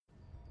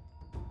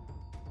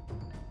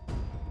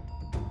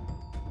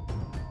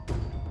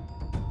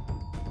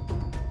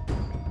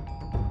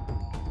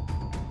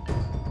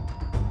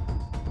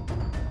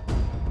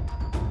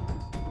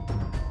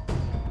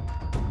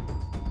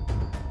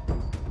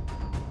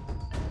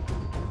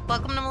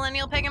Welcome to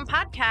Millennial Pagan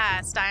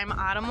Podcast. I'm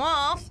Autumn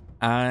Wolf.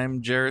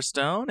 I'm Jarrett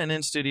Stone, and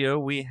in studio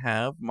we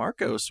have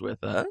Marcos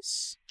with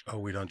us. Oh,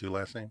 we don't do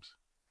last names?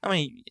 I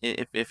mean,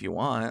 if you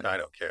want. I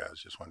don't care. I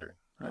was just wondering.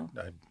 Oh.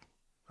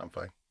 I'm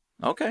fine.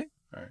 Okay.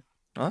 All right.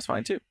 Well, that's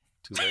fine, too.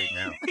 Too late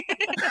now.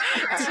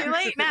 Too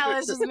late now.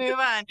 Let's just move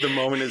on. The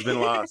moment has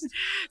been lost.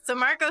 So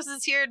Marcos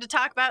is here to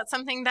talk about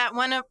something that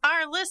one of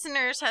our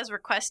listeners has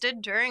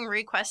requested during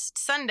Request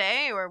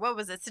Sunday, or what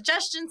was it?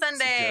 Suggestion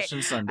Sunday.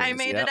 Suggestion Sundays, I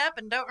made yep. it up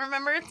and don't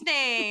remember its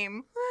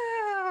name.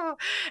 Woo.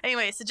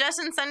 Anyway,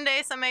 Suggestion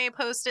Sunday, somebody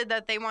posted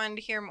that they wanted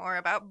to hear more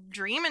about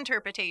dream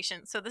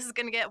interpretation. So this is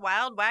going to get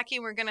wild, wacky.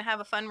 We're going to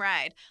have a fun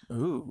ride. Ooh.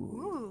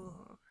 Ooh.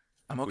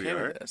 I'm We okay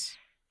are? with this.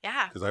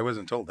 Yeah. Because I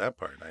wasn't told that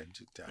part.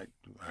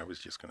 I was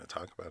just going to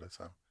talk about it.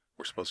 So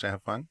we're supposed to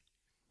have fun?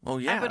 Well,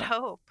 yeah. I would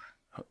hope.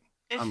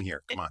 I'm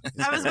here. Come on.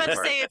 I was about to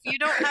say, if you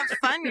don't have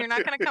fun, you're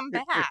not going to come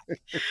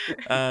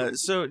back.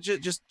 So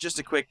just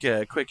a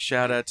quick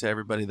shout out to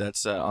everybody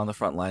that's on the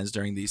front lines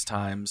during these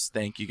times.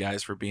 Thank you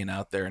guys for being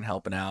out there and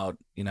helping out.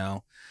 You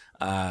know,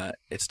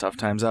 it's tough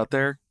times out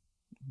there,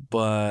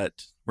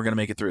 but we're gonna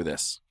make it through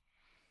this.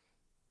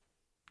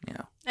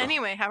 Yeah.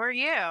 Anyway, how are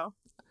you?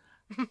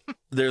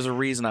 There's a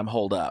reason I'm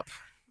holed up.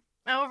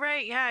 Oh,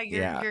 right. Yeah.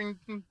 Your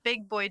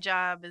big boy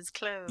job is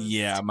closed.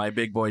 Yeah, my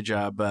big boy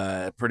job.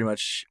 Pretty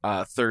much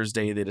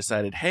Thursday they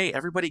decided, hey,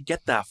 everybody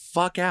get the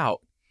fuck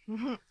out.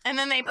 And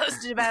then they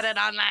posted about it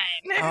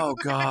online. Oh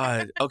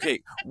God.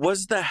 Okay,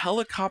 was the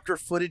helicopter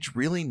footage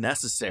really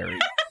necessary?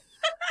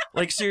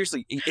 Like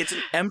seriously, it's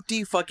an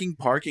empty fucking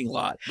parking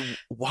lot.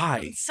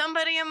 Why?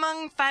 Somebody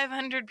among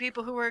 500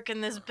 people who work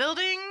in this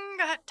building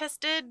got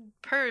tested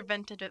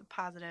preventative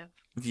positive.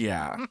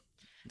 Yeah.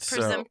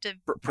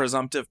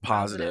 Presumptive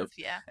positive.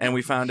 Yeah. And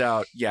we found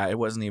out, yeah, it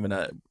wasn't even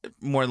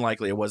more than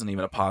likely it wasn't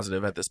even a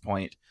positive at this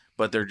point,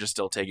 but they're just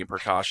still taking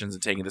precautions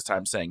and taking this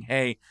time saying,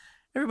 hey,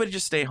 everybody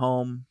just stay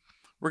home.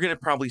 We're going to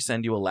probably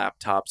send you a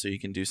laptop so you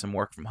can do some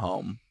work from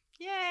home.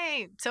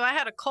 Yay. So I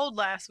had a cold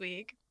last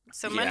week.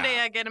 So Yeah.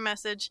 Monday I get a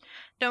message,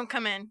 don't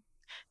come in.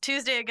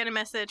 Tuesday I get a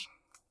message,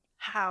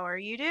 how are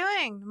you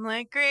doing? I'm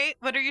like, great.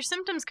 What are your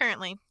symptoms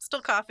currently?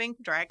 Still coughing.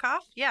 Dry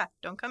cough? Yeah,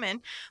 don't come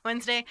in.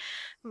 Wednesday,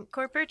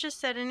 corporate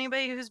just said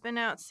anybody who's been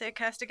out sick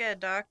has to get a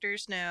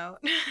doctor's note.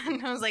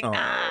 And I was like, Oh.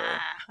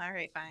 all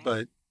right, fine.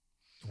 But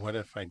what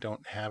if I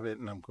don't have it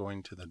and I'm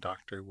going to the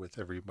doctor with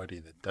everybody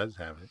that does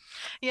have it?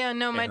 Yeah,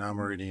 no, And I'm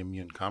already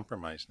immune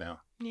compromised now.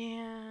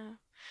 Yeah.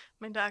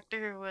 My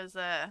doctor was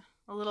a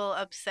little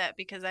upset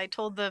because I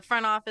told the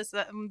front office,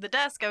 the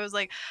desk, I was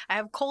like, I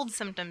have cold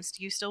symptoms.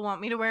 Do you still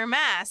want me to wear a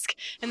mask?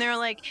 And they were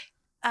like,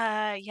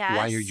 yes.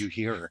 Why are you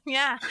here?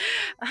 Yeah.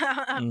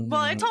 Well,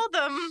 I told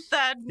them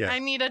that Yeah. I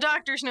need a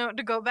doctor's note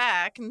to go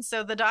back. And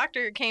so the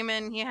doctor came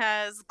in, he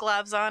has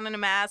gloves on and a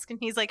mask. And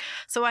he's like,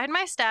 so why did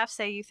my staff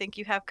say you think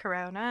you have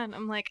corona? And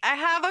I'm like, I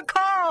have a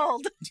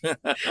cold.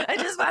 I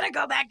just want to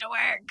go back to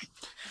work.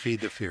 Feed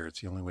the fear.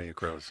 It's the only way it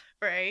grows.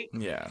 Right?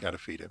 Yeah. Got to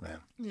feed it, man.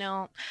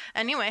 No.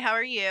 Anyway, how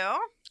are you?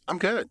 I'm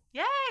good.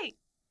 Yay.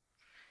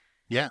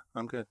 Yeah,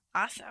 I'm good.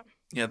 Awesome.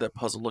 Yeah, that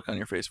puzzled look on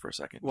your face for a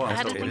second. Well, I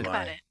had to so think am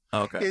about I. it.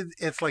 Okay.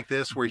 It's like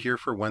this. We're here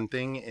for one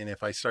thing. And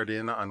if I start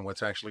in on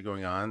what's actually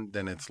going on,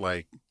 then it's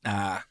like,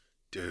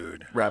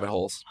 dude. Rabbit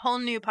holes. Whole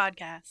new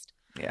podcast.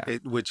 Yeah.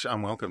 Which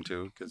I'm welcome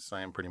to because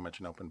I am pretty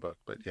much an open book.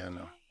 But yeah,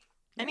 no.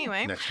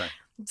 Anyway, Next time.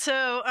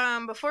 so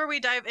before we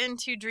dive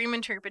into dream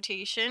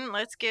interpretation,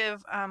 let's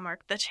give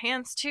Mark the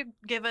chance to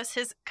give us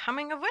his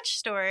coming of witch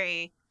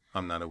story.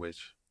 I'm not a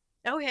witch.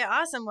 Oh, yeah,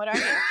 awesome. What are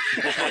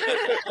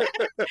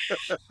you?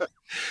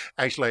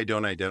 Actually, I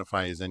don't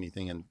identify as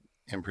anything in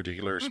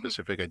particular or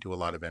specific. I do a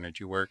lot of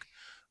energy work.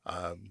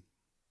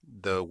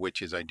 The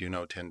witches I do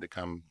know tend to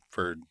come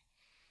for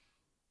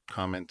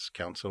comments,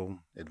 counsel,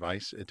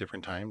 advice at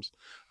different times.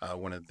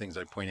 One of the things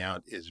I point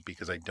out is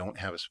because I don't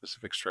have a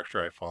specific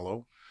structure I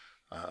follow,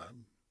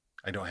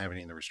 I don't have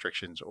any of the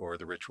restrictions or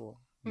the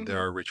ritual. Mhm. There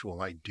are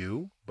ritual I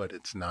do, but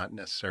it's not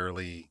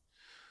necessarily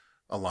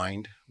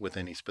aligned with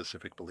any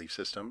specific belief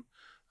system.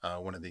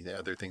 One of the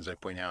other things I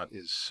point out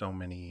is so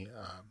many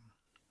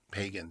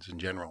pagans in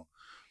general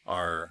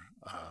are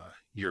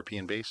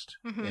European based,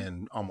 Mhm.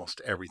 and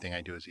almost everything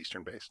I do is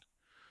Eastern based.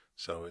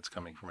 So it's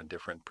coming from a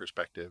different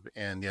perspective.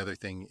 And the other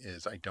thing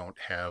is I don't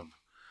have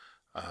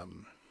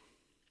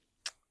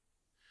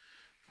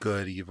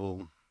good,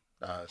 evil,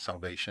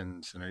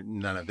 salvations, and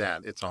none of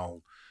that. It's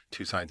all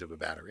two sides of a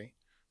battery.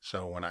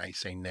 So when I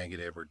say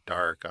negative or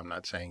dark, I'm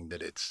not saying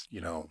that it's,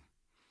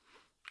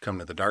 come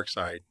to the dark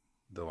side,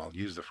 though I'll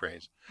use the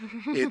phrase.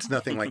 It's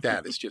nothing like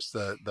that. It's just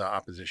the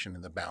opposition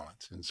and the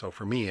balance. And so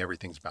for me,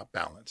 everything's about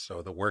balance.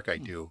 So the work I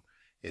do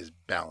is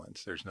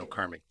balance. There's no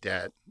karmic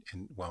debt.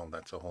 And well,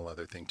 that's a whole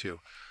other thing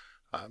too.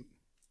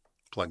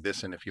 Plug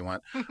this in if you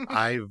want.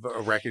 I've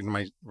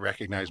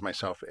recognized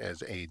myself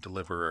as a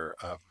deliverer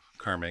of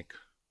karmic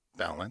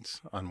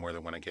balance on more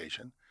than one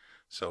occasion.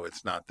 So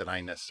it's not that I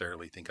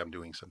necessarily think I'm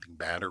doing something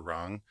bad or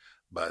wrong,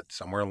 but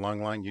somewhere along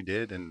the line you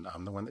did, and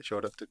I'm the one that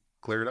showed up to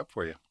clear it up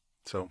for you.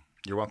 So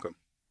you're welcome.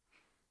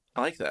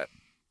 I like that.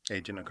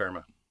 Agent of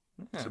Karma.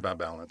 It's Yeah. about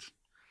balance.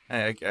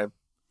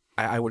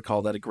 I would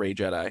call that a gray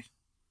Jedi.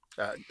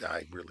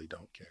 I really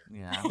don't care.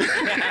 Yeah.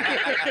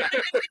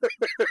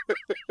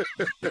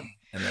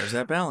 And there's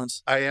that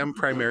balance. I am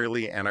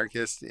primarily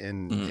anarchist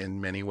in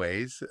many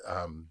ways.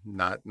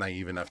 Not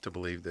naive enough to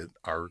believe that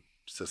our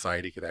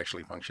society could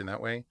actually function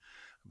that way.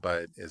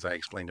 But as I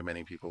explained to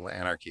many people,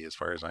 anarchy, as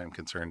far as I'm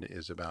concerned,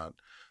 is about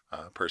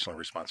personal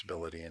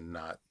responsibility and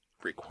not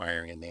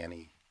requiring a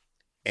nanny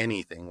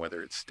anything,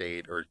 whether it's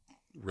state or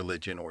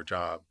religion or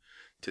job,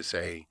 to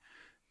say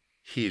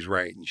he's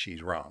right and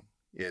she's wrong.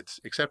 It's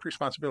accept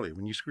responsibility.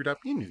 When you screwed up,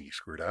 you knew you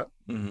screwed up.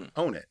 Mm-hmm.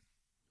 Own it.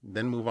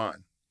 Then move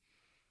on.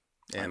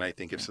 And I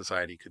think if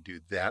society could do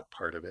that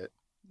part of it,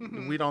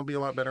 we'd all be a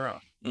lot better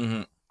off.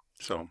 Mm-hmm.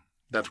 So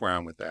that's where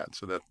I'm with that.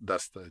 So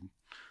that's the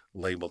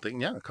label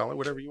thing. Yeah, call it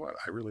whatever you want.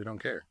 I really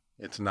don't care.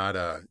 It's not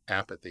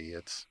apathy.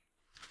 It's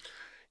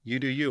you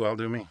do you, I'll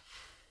do me.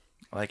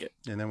 I like it.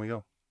 And then we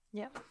go.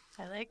 Yep,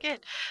 I like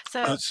it.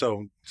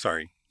 So,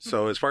 Sorry.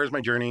 So as far as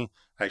my journey,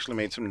 I actually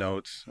made some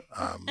notes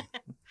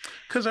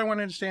because I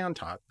wanted to stay on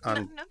topic.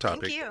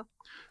 Thank you.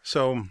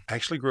 So I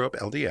actually grew up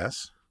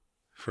LDS.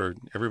 For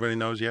everybody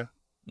knows, yeah.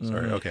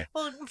 Sorry. Mhm. Okay.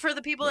 Well, for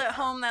the people at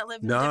home that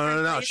live in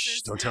No. places.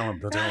 Shh, don't tell them.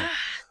 Don't tell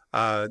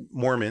them.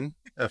 Mormon,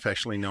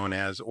 affectionately known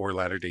as, or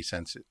Latter-day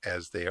Saints,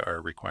 as they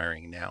are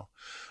requiring now.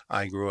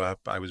 I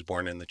was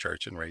born in the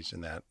church and raised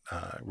in that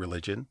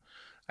religion.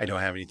 I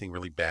don't have anything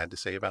really bad to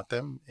say about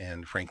them.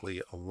 And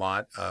frankly, a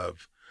lot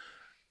of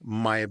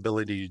my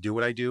ability to do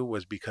what I do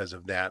was because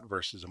of that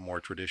versus a more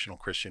traditional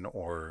Christian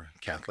or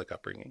Catholic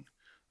upbringing.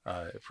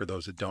 For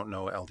those that don't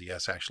know,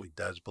 LDS actually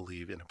does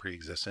believe in a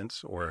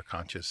pre-existence or a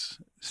conscious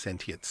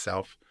sentient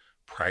self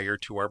prior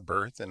to our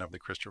birth, and of the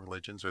Christian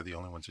religions are the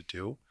only ones that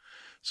do.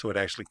 So it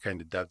actually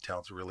kind of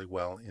dovetails really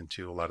well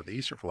into a lot of the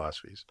Eastern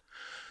philosophies.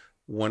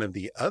 One of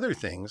the other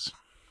things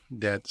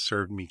that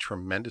served me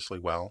tremendously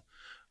well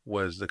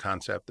was the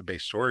concept, the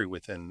base story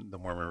within the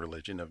Mormon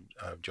religion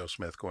of Joe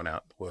Smith going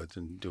out in the woods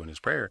and doing his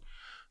prayer,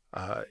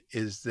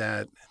 is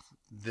that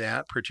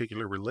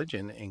particular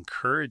religion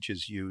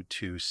encourages you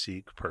to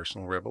seek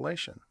personal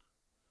revelation.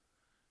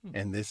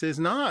 And this is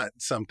not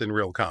something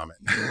real common.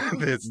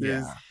 This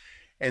is,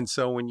 and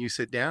so when you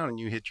sit down and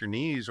you hit your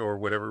knees or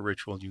whatever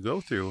ritual you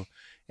go through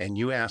and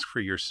you ask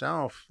for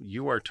yourself,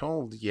 you are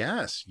told,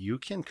 yes, you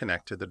can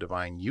connect to the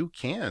divine. You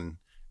can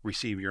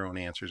receive your own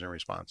answers and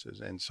responses.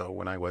 And so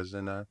when I was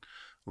in a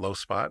low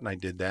spot and I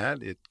did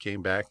that, it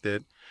came back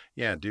that,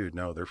 yeah, dude,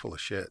 no, they're full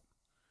of shit.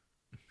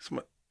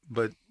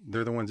 But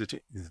they're the ones that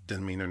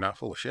doesn't mean they're not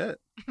full of shit.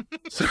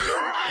 So,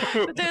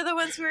 but they're the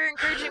ones who are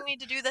encouraging me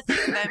to do the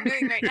thing that I'm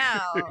doing right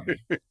now.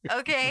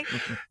 Okay.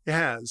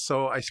 Yeah.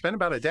 So I spent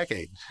about a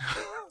decade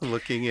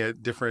looking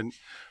at different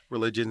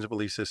religions,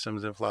 belief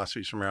systems, and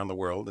philosophies from around the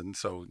world. And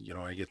so,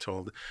 I get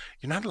told,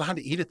 you're not allowed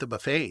to eat at the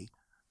buffet.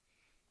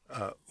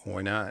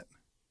 Why not?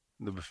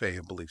 The buffet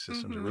of belief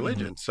systems and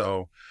religion.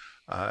 So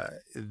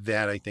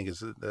that I think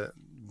is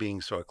being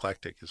so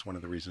eclectic is one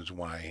of the reasons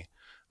why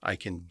I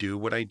can do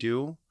what I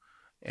do.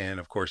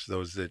 And of course,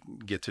 those that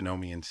get to know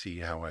me and see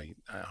how I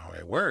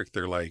work,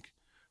 they're like,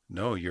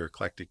 no, you're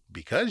eclectic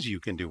because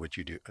you can do what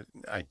you do.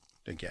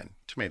 Again,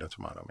 tomato,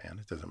 man,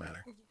 it doesn't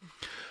matter.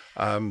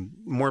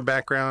 More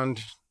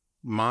background.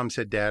 Mom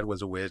said dad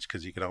was a witch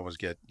because you could always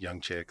get young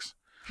chicks.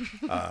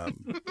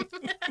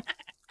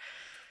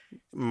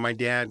 My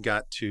dad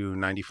got to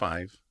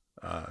 95.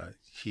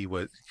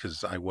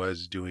 Because I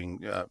was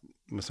doing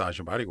massage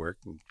and body work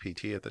and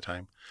PT at the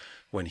time.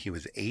 When he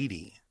was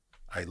 80,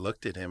 I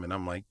looked at him and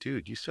I'm like,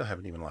 dude, you still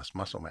haven't even lost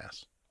muscle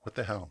mass. What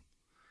the hell?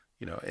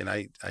 And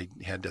I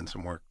had done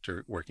some work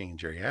working in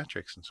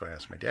geriatrics. And so I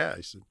asked my dad,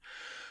 I said,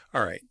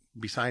 all right,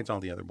 besides all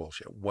the other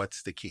bullshit,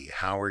 what's the key?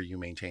 How are you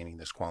maintaining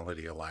this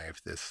quality of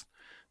life, this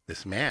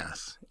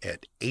mass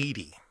at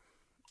 80?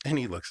 And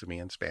he looks at me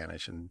in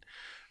Spanish and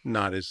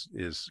not as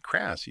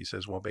crass. He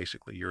says, well,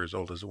 basically, you're as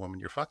old as the woman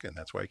you're fucking.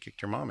 That's why I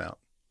kicked your mom out.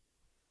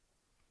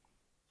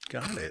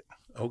 Got it.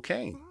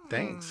 Okay,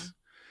 thanks.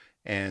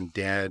 And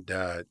dad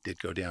did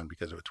go down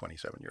because of a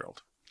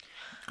 27-year-old.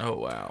 Oh,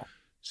 wow.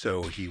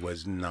 So he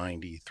was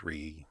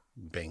 93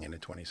 banging a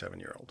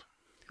 27-year-old.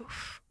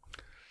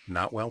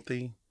 Not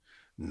wealthy,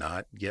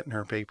 not getting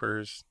her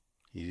papers.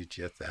 He's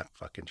just that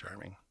fucking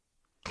charming.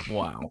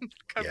 Wow.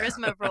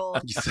 Charisma roll.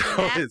 So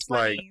it's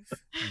like,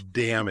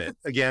 damn it.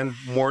 Again,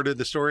 more to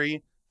the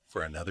story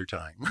for another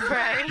time.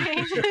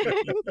 Right.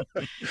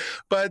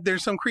 But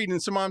there's some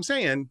credence to Mom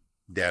saying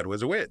dad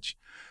was a witch.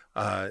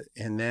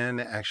 And then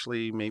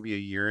actually maybe a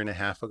year and a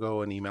half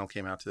ago, an email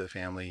came out to the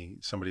family.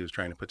 Somebody was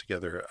trying to put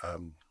together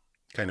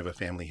kind of a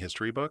family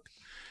history book.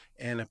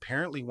 And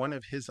apparently one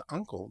of his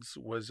uncles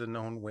was a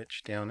known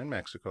witch down in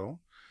Mexico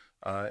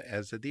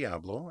as a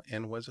Diablo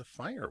and was a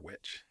fire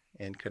witch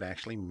and could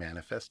actually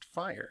manifest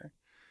fire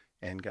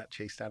and got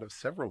chased out of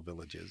several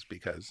villages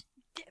because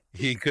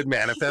he could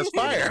manifest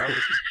fire.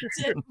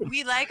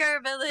 We like our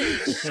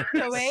village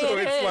the way So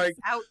it it's is. like,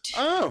 Out.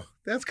 oh,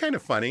 that's kind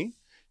of funny.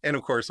 And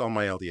of course, all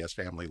my LDS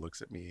family looks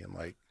at me and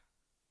like,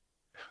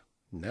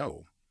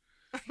 no.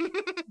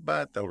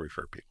 But they'll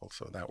refer people,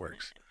 so that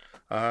works.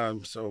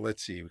 So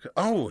let's see.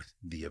 Oh,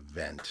 the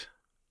event.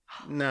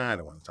 No, I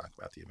don't want to talk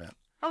about the event.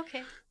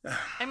 Okay.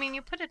 I mean,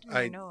 you put it in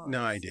your notes.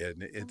 No, I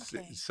did. It's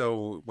Okay.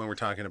 so when we're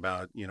talking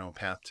about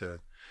path to,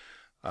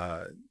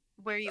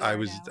 Where you I are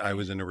was now. I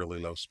was in a really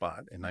low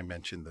spot, and I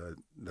mentioned the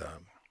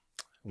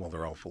well,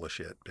 they're all full of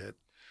shit bit.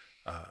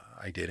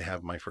 I did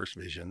have my first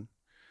vision,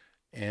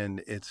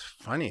 and it's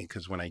funny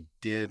because when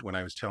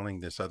I was telling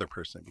this other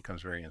person, it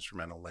becomes very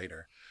instrumental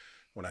later.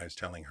 When I was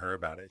telling her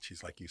about it,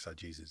 she's like, "You saw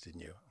Jesus,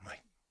 didn't you?" I'm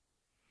like,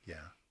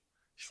 "Yeah."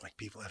 She's like,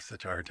 "People have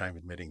such a hard time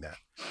admitting that."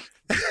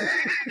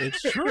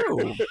 It's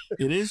true.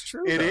 It is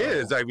true. It though.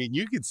 is. I mean,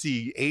 you could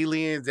see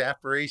aliens,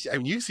 apparitions. I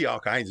mean, you see all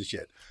kinds of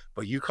shit.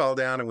 But you call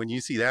down, and when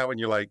you see that one,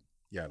 you're like,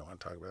 "Yeah, I don't want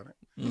to talk about it."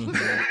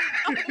 Mhm.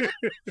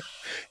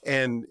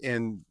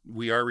 And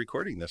we are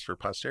recording this for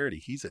posterity.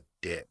 He's a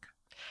dick.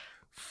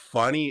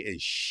 Funny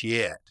as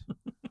shit,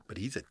 but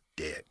he's a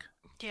dick.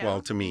 Yeah.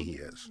 Well, to me, he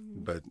is.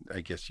 But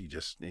I guess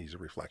he's a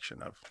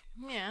reflection of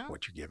Yeah.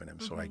 what you're giving him.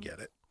 So I Mhm. get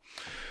it.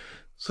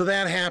 So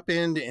that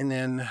happened, and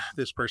then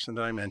this person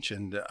that I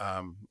mentioned,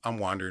 I'm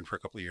wandering for a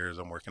couple of years.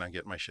 I'm working on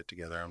getting my shit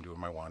together. I'm doing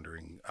my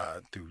wandering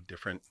through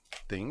different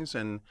things,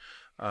 and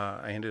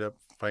I ended up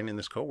finding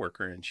this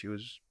coworker, and she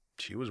was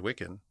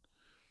Wiccan,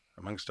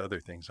 amongst other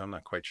things. I'm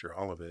not quite sure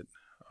all of it,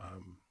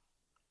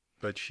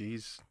 but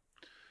she's,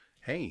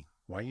 "Hey,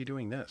 why are you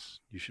doing this?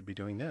 You should be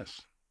doing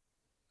this."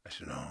 I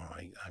said, "No,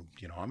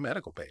 I'm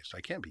medical based.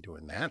 I can't be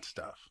doing that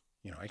stuff.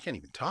 I can't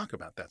even talk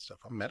about that stuff.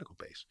 I'm medical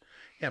based."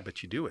 "Yeah,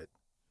 but you do it."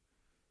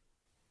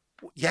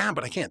 "Yeah,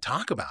 but I can't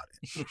talk about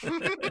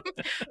it."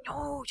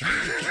 No.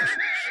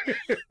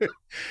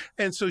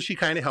 And so she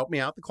kind of helped me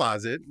out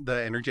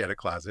the energetic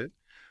closet.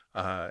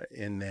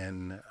 And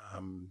then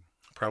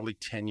probably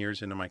 10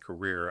 years into my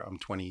career, I'm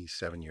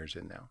 27 years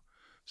in now.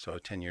 So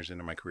 10 years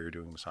into my career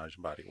doing massage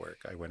and body work,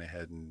 I went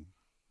ahead and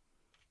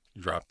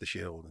dropped the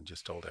shield and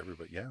just told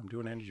everybody, "Yeah, I'm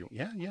doing energy."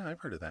 "Yeah, I've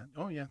heard of that."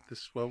 "Oh, yeah,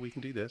 we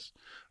can do this."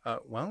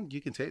 Well, you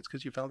can say it's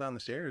because you fell down the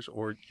stairs,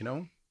 or,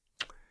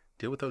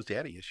 deal with those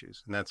daddy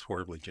issues. And that's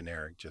horribly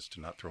generic, just to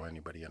not throw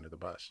anybody under the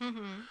bus.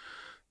 Mm-hmm.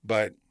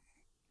 But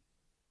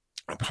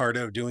a part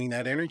of doing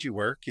that energy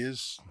work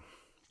is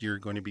you're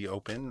going to be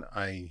open.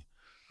 I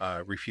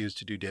refuse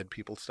to do dead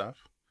people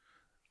stuff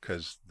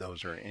because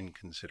those are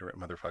inconsiderate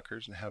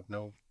motherfuckers and have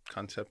no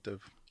concept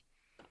of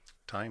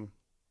time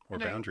or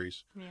Right.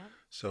 boundaries. Yeah.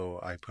 So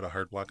I put a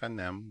hard block on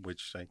them,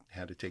 which I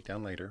had to take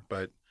down later.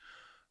 But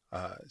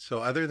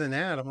so other than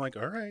that, I'm like,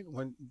 all right.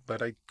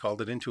 But I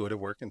called it intuitive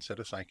work instead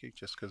of psychic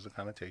just because of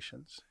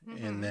connotations.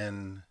 Mhm. And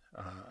then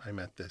I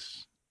met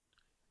this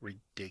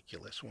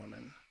ridiculous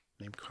woman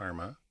named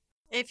Karma.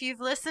 If you've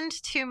listened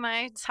to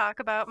my talk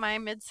about my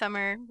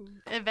midsummer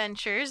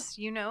adventures,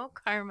 you know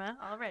Karma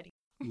already.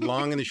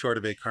 Long and the short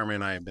of it, Karma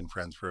and I have been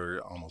friends for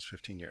almost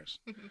 15 years.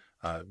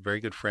 Mhm. Very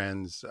good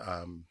friends.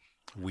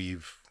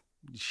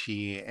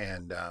 She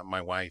and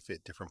my wife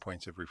at different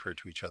points have referred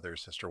to each other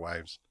as sister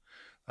wives.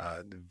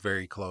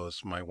 Very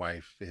close. My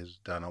wife has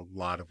done a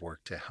lot of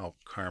work to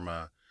help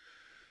Karma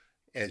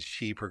as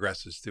she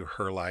progresses through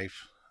her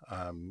life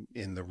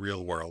in the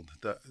real world.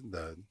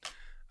 The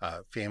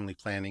family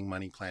planning,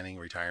 money planning,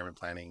 retirement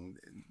planning.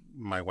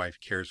 My wife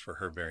cares for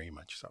her very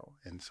much so.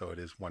 And so it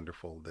is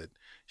wonderful that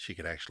she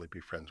could actually be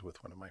friends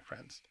with one of my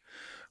friends.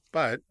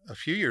 But a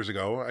few years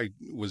ago, I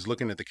was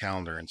looking at the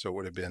calendar, and so it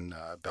would have been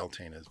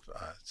Beltane is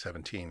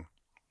 17.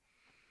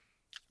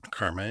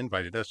 Karma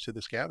invited us to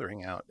this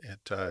gathering out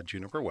at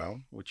Juniper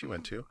Well, which you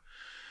went to.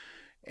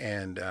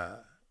 And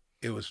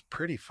it was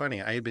pretty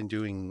funny. I had been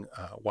doing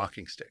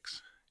walking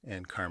sticks,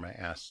 and Karma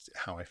asked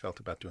how I felt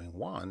about doing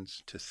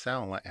wands to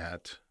sell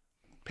at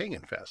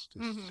Pagan Fest,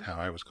 is Mhm. how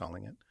I was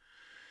calling it.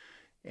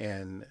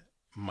 And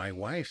my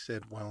wife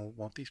said, "Well,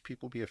 won't these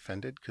people be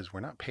offended? Because we're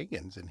not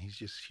pagans, and he's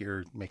just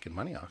here making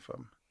money off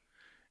them."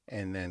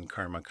 And then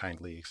Karma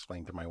kindly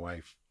explained to my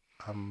wife,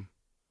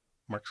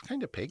 "Mark's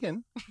kind of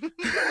pagan."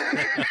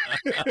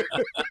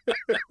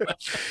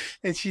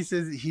 And she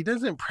says, "He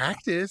doesn't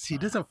practice, he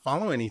doesn't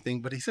follow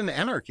anything, but he's an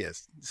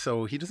anarchist.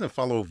 So he doesn't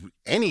follow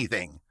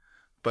anything,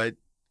 but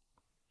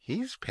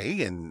he's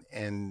pagan,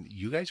 and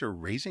you guys are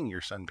raising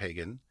your son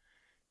pagan,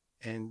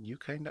 and you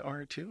kind of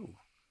are too."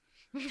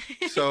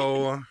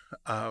 So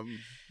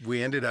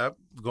we ended up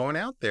going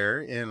out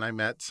there, and I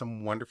met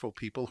some wonderful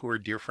people who are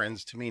dear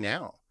friends to me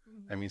now.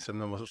 I mean, some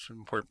of the most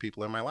important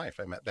people in my life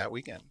I met that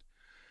weekend.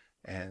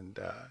 And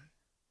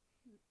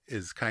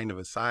is kind of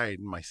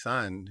aside, my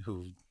son,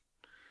 who,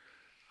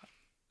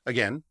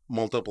 again,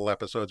 multiple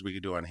episodes we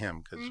could do on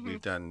him because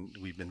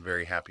Mhm. we've been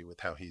very happy with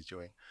how he's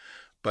doing.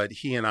 But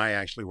he and I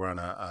actually were on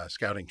a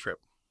scouting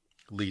trip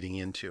leading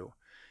into,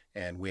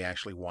 and we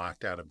actually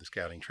walked out of the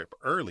scouting trip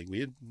early. We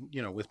had,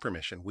 with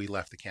permission, we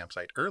left the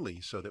campsite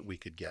early so that we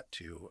could get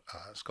to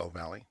Skull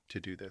Valley to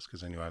do this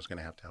because I knew I was going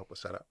to have to help with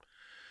setup.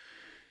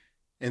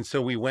 And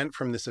so we went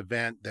from this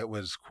event that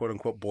was quote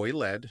unquote boy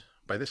led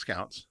by the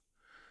scouts.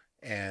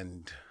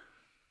 And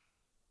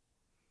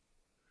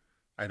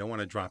I don't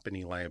want to drop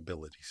any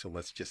liability. So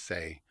let's just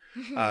say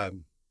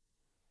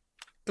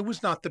it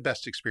was not the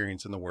best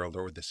experience in the world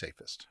or the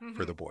safest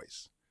for the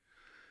boys.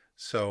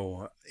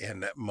 So,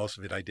 and most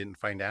of it I didn't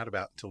find out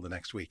about until the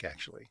next week,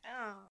 actually.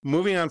 Oh.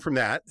 Moving on from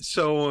that,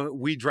 so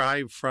we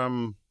drive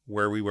from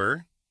where we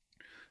were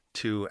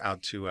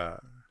out to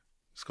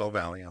Skull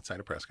Valley outside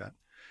of Prescott.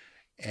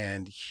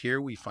 And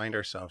here we find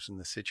ourselves in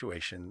the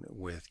situation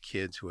with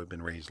kids who have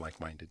been raised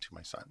like-minded to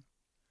my son.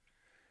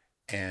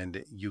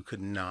 And you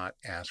could not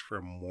ask for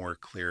a more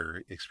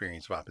clear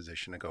experience of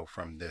opposition to go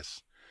from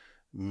this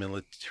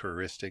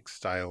militaristic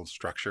style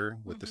structure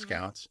with the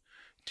scouts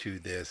to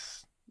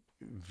this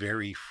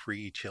very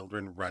free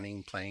children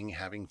running, playing,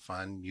 having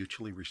fun,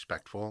 mutually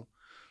respectful.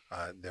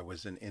 There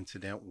was an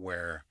incident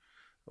where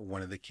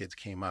one of the kids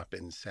came up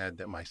and said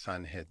that my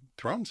son had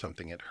thrown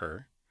something at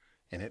her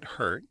and it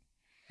hurt.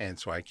 And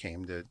so I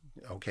came to,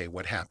 okay,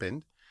 what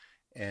happened?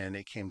 And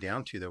it came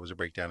down to there was a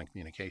breakdown in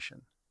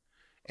communication.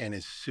 And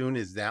as soon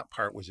as that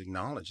part was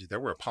acknowledged, there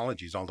were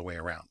apologies all the way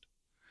around.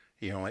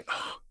 Like,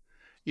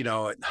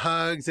 oh,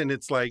 hugs. And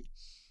it's like,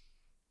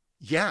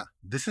 yeah,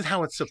 this is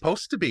how it's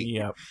supposed to be.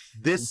 Yep.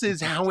 This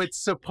is how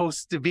it's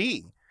supposed to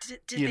be. Did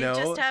they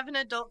just have an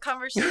adult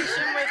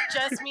conversation with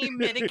just me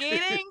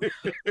mitigating?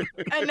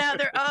 And now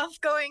they're off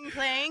going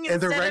playing And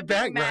instead they're right of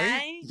being back,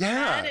 right?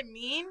 Yeah. mad and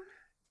mean?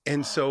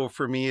 And so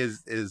for me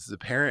as the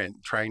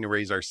parent trying to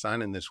raise our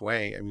son in this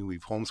way, I mean,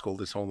 we've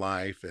homeschooled his whole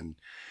life and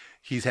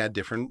he's had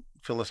different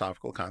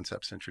philosophical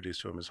concepts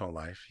introduced to him his whole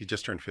life. He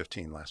just turned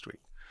 15 last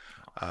week.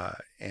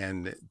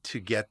 And to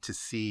get to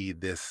see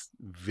this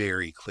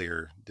very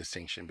clear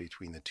distinction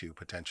between the two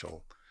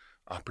potential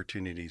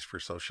opportunities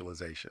for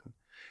socialization,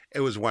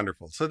 it was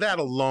wonderful. So that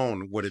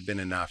alone would have been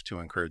enough to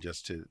encourage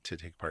us to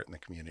take part in the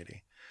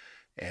community.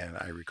 And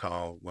I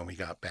recall when we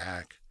got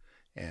back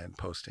and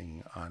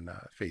posting on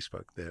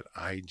Facebook that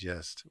I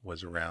just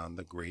was around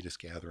the greatest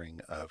gathering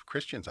of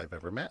Christians I've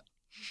ever met.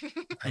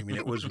 I mean,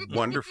 it was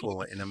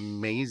wonderful and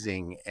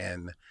amazing.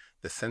 And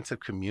the sense of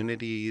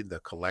community,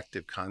 the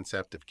collective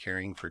concept of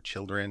caring for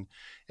children,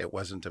 it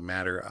wasn't a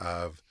matter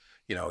of,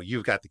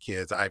 you've got the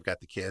kids, I've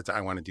got the kids,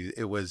 I want to do,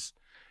 it was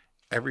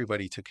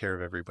everybody took care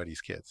of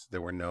everybody's kids.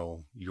 There were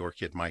no your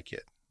kid, my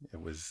kid.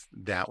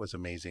 That was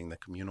amazing. The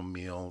communal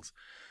meals,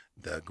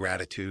 the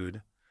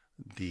gratitude,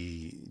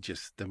 the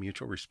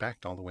mutual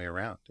respect all the way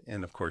around.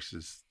 And of course,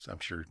 as I'm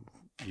sure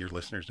your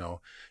listeners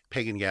know,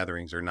 pagan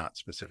gatherings are not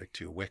specific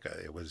to Wicca.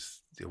 It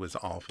was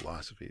all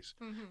philosophies.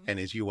 And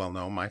as you well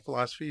know, my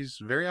philosophies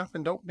very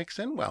often don't mix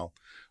in well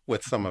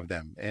with some of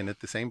them. And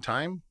at the same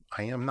time,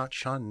 I am not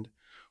shunned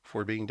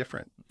for being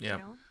different. Yeah.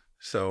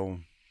 So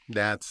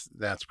that's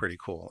pretty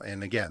cool.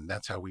 And again,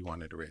 that's how we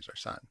wanted to raise our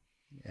son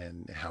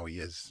and how he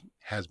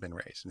has been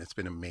raised. And it's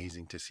been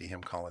amazing to see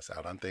him call us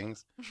out on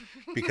things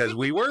because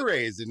we were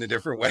raised in a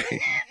different way.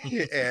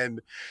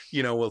 And,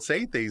 we'll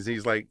say things. And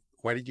he's like,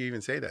 why did you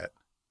even say that?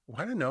 Well,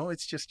 I don't know.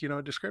 It's just,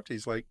 descriptive.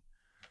 He's like,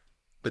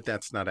 but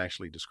that's not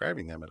actually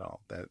describing them at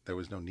all. That there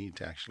was no need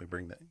to actually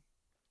bring that.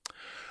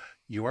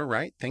 You are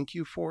right. Thank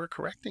you for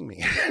correcting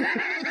me.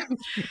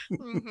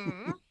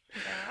 Yeah.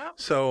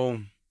 So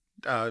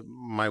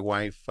my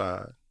wife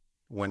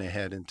went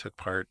ahead and took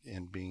part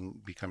in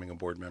becoming a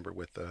board member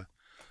with the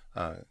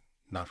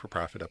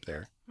not-for-profit up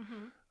there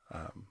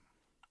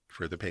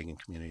for the pagan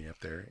community up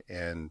there.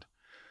 And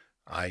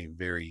I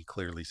very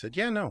clearly said,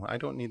 yeah, no, I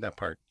don't need that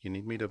part. You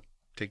need me to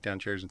take down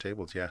chairs and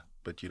tables. Yeah,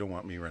 but you don't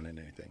want me running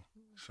anything.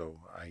 So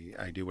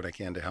I do what I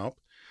can to help.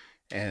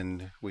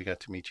 And we got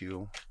to meet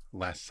you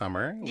last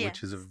summer,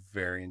 which is a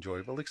very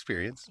enjoyable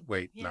experience.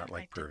 Not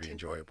like pervy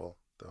enjoyable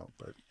though,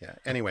 but yeah.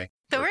 Anyway.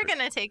 So we're going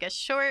to take a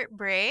short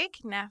break.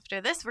 And after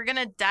this, we're going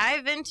to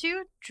dive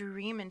into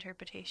dream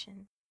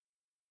interpretation.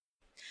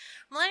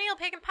 Millennial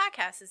Pagan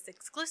Podcast is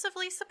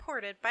exclusively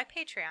supported by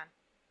Patreon.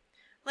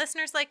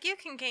 Listeners like you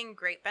can gain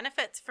great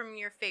benefits from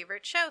your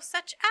favorite show,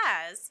 such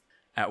as...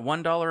 At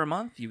 $1 a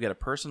month, you get a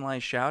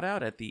personalized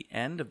shout-out at the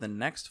end of the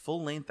next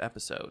full-length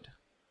episode.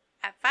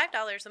 At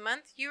 $5 a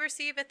month, you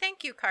receive a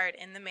thank you card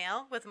in the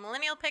mail with a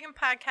Millennial Pagan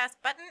Podcast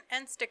button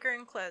and sticker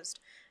enclosed.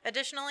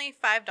 Additionally,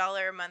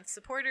 $5 a month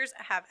supporters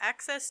have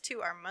access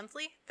to our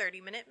monthly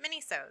 30-minute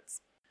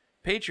minisodes.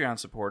 Patreon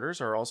supporters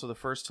are also the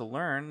first to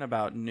learn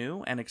about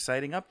new and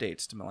exciting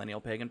updates to Millennial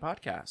Pagan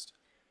Podcast.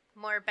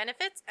 More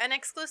benefits and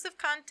exclusive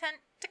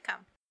content to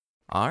come.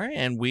 All right,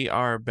 and we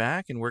are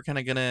back, and we're kind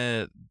of going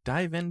to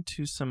dive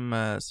into some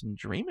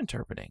dream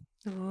interpreting.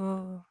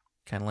 Ooh.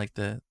 Kind of like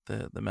the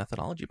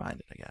methodology behind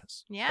it, I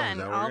guess. Yeah, is and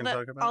that what we're gonna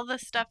talk about? all the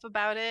stuff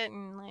about it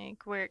and like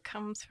where it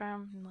comes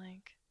from and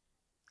like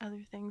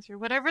other things or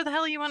whatever the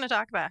hell you want to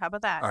talk about. How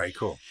about that? All right,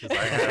 cool. 'Cause I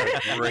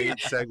had a great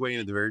segue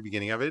into the very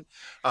beginning of it.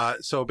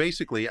 So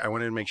basically, I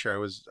wanted to make sure I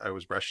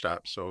was brushed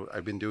up. So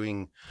I've been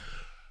doing.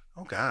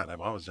 Oh God,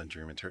 I've always done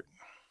dream interpreting.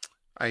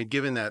 I had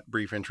given that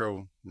brief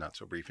intro, not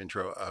so brief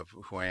intro of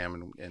who I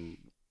am and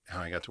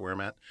how I got to where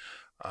I'm at.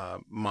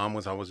 Mom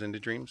was always into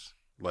dreams.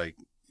 Like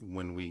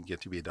when we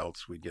get to be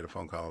adults, we'd get a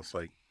phone call. It's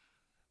like,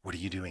 what are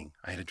you doing?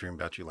 I had a dream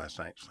about you last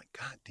night. It's like,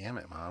 God damn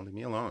it, Mom, leave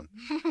me alone.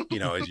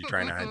 As you're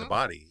trying to hide the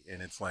body.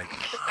 And it's like,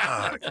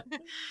 fuck.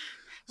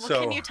 Well,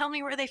 So, can you tell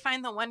me where they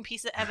find the one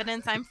piece of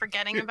evidence I'm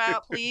forgetting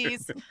about,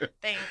 please?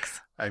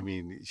 Thanks. I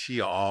mean,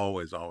 she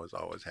always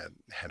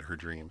had her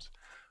dreams.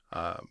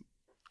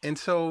 And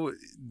so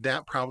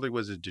that probably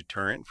was a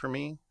deterrent for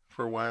me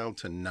for a while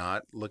to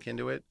not look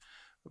into it.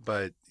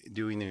 But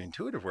doing the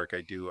intuitive work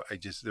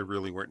there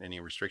really weren't any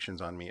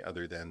restrictions on me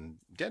other than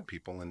dead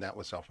people, and that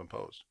was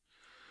self-imposed.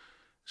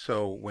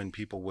 So when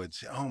people would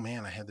say, "Oh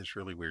man, I had this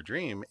really weird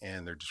dream,"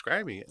 and they're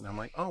describing it, and I'm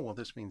like, "Oh well,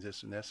 this means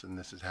this and this, and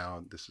this is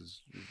how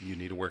you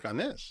need to work on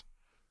this."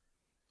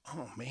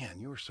 Oh man,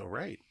 you were so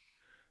right.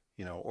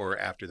 Or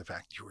after the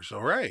fact, you were so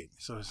right.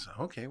 So it's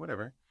okay,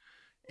 whatever.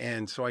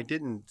 And so I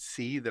didn't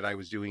see that I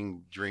was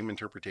doing dream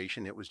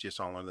interpretation. It was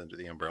just all under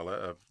the umbrella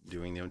of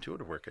doing the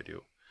intuitive work I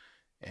do.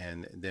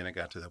 And then it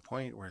got to the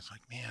point where it's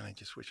like, man, I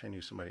just wish I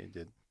knew somebody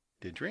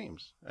did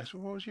dreams. I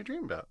said, what was your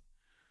dream about?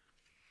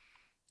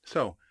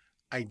 So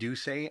I do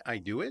say I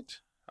do it.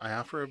 I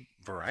offer a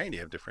variety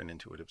of different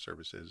intuitive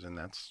services, and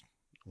that's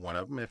one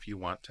of them if you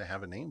want to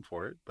have a name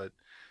for it. But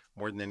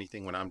more than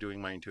anything, when I'm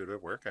doing my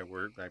intuitive work, I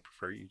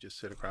prefer you just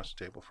sit across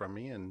the table from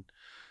me and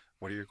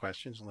what are your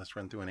questions, and let's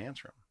run through and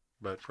answer them.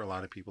 But for a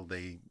lot of people,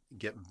 they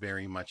get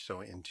very much so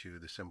into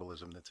the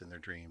symbolism that's in their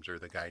dreams or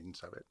the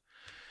guidance of it.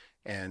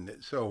 And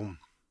so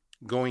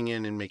going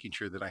in and making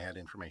sure that I had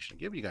information to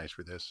give you guys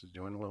for this is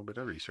doing a little bit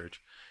of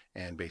research,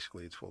 and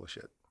basically it's full of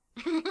shit.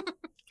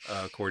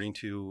 According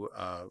to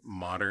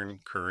modern,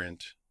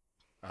 current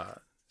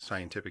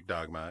scientific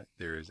dogma,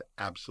 there is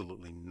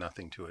absolutely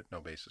nothing to it,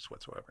 no basis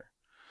whatsoever.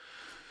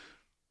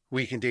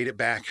 We can date it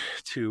back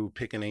to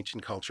pick an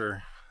ancient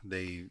culture.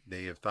 They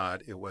have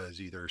thought it was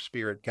either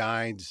spirit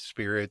guides,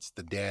 spirits,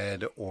 the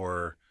dead,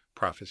 or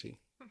prophecy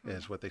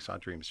is what they saw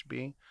dreams to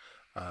be.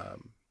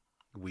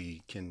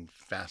 We can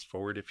fast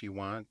forward if you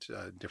want.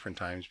 Different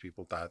times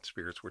people thought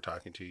spirits were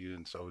talking to you,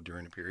 and so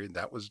during a period,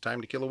 that was the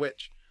time to kill a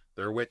witch.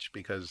 They're a witch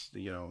because,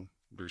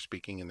 they're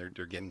speaking and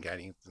they're getting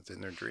guidance in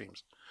their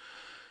dreams.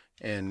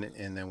 And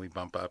then we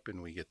bump up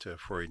and we get to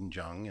Freud and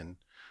Jung, and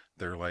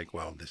they're like,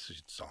 well, this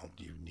is all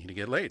you need to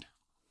get laid.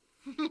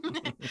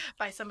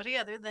 By somebody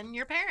other than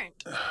your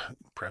parent.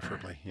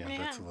 Preferably. Yeah,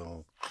 that's a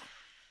little...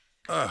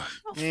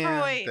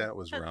 Freud. That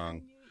was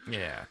wrong.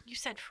 Yeah. You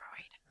said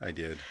Freud. I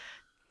did.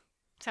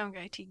 Sound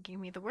guy T gave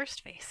me the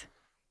worst face.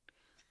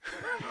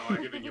 No,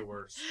 I'm giving you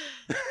worse.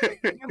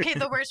 Okay,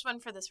 the worst one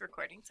for this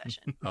recording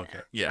session. Okay.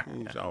 Yeah.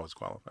 He's always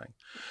qualifying.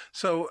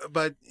 So,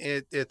 but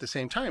at the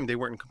same time, they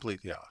weren't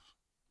completely off.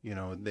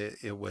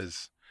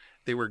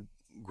 They were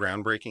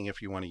groundbreaking,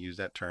 if you want to use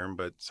that term,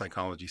 but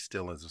psychology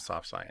still is a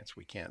soft science.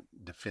 We can't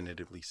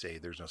definitively say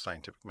there's no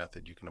scientific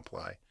method you can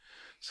apply.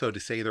 So to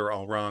say they're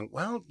all wrong,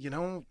 well,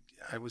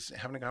 I was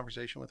having a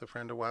conversation with a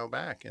friend a while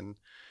back, and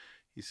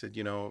he said,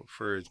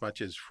 for as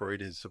much as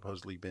Freud has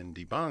supposedly been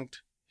debunked,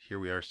 here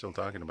we are still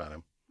talking about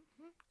him.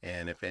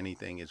 And if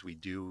anything, as we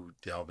do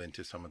delve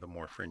into some of the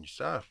more fringe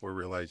stuff, we're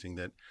realizing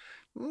that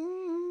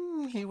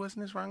he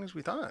wasn't as wrong as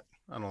we thought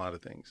on a lot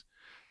of things.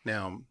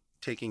 Now,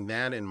 taking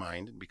that in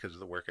mind, because of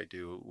the work I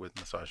do with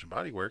massage and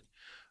body work,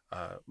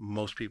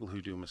 most people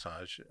who do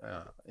massage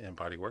and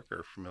body work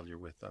are familiar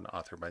with an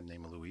author by the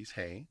name of Louise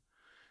Hay.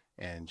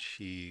 And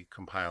she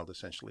compiled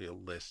essentially a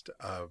list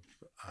of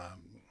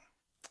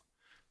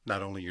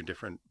not only your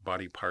different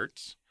body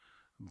parts,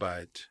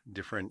 but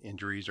different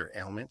injuries or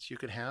ailments you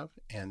could have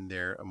and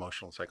their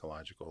emotional,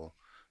 psychological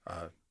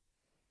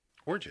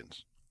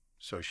origins.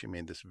 So she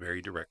made this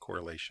very direct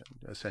correlation,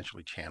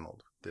 essentially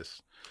channeled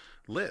this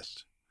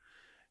list.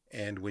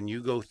 And when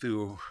you go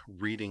through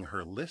reading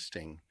her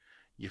listing,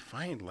 you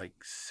find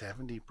like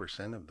 70%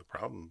 of the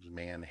problems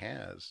man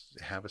has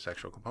have a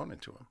sexual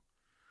component to them.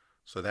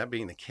 So that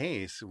being the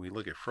case, we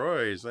look at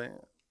Freud's, like,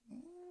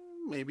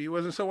 maybe he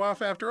wasn't so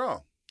off after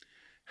all.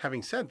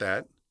 Having said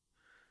that,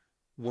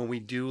 when we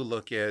do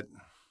look at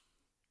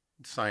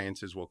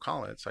science, as we'll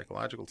call it,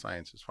 psychological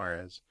science, as far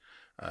as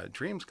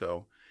dreams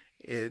go,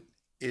 it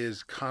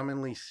is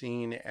commonly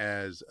seen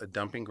as a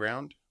dumping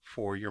ground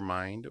for your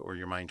mind, or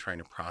your mind trying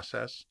to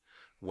process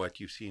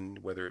what you've seen,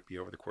 whether it be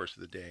over the course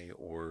of the day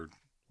or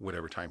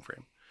whatever time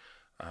frame.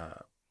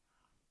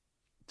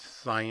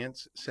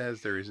 Science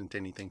says there isn't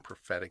anything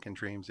prophetic in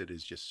dreams. It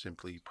is just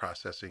simply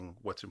processing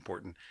what's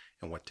important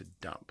and what to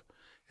dump.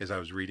 As I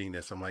was reading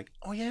this, I'm like,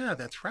 oh yeah,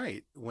 that's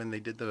right. When they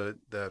did the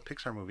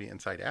Pixar movie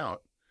Inside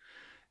Out,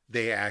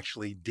 they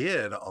actually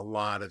did a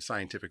lot of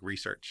scientific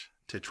research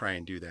to try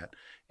and do that.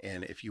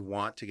 And if you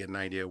want to get an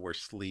idea where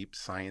sleep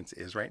science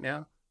is right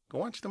now, go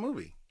watch the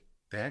movie.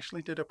 They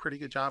actually did a pretty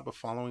good job of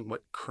following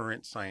what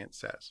current science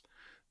says.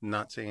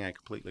 Not saying I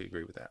completely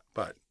agree with that,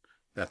 but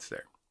that's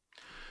there.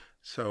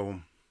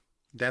 So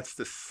that's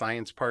the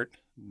science part.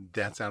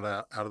 That's out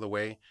of the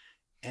way.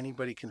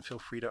 Anybody can feel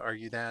free to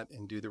argue that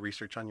and do the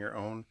research on your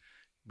own,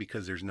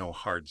 because there's no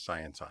hard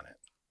science on it.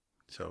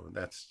 So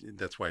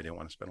that's why I didn't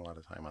want to spend a lot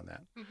of time on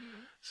that. Mm-hmm.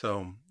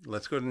 So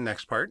let's go to the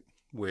next part,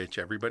 which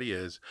everybody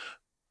is,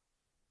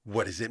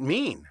 what does it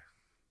mean?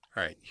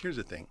 All right, here's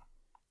the thing.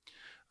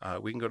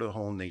 We can go to the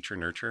whole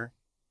nature-nurture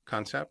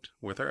concept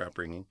with our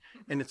upbringing,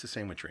 and it's the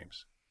same with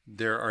dreams.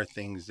 There are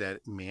things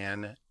that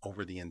man,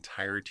 over the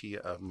entirety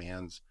of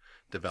man's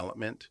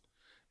development,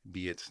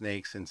 be it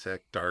snakes,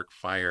 insect, dark,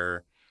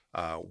 fire,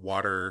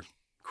 water,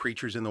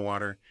 creatures in the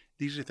water,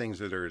 these are things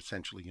that are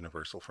essentially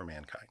universal for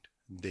mankind.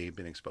 They've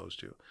been exposed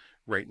to.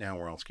 Right now,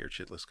 we're all scared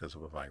shitless because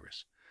of a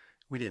virus.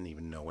 We didn't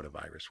even know what a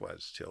virus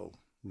was till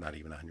not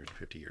even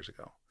 150 years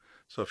ago.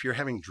 So if you're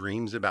having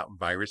dreams about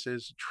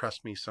viruses,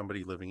 trust me,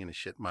 somebody living in a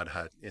shit mud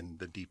hut in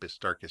the deepest,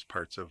 darkest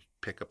parts of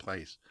pick a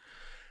place,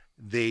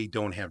 they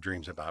don't have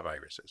dreams about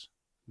viruses.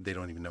 They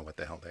don't even know what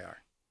the hell they are.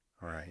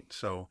 All right.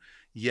 So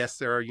yes,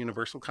 there are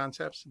universal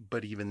concepts,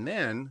 but even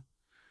then,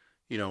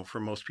 for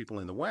most people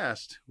in the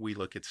West, we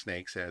look at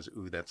snakes as,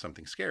 ooh, that's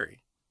something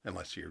scary,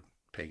 unless you're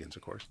pagans,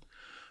 of course.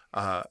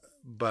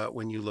 But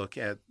when you look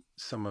at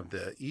some of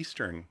the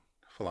Eastern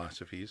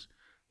philosophies,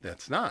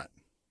 that's not.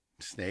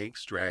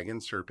 Snakes,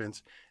 dragons,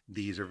 serpents,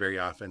 these are very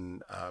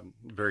often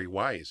very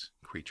wise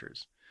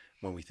creatures.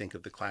 When we think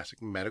of the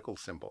classic medical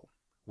symbol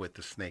with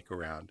the snake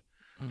around,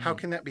 how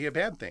can that be a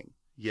bad thing?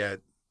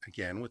 Yet,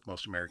 again, with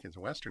most Americans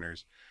and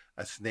Westerners,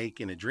 a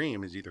snake in a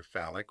dream is either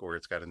phallic or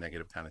it's got a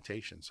negative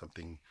connotation.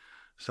 Something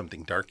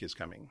dark is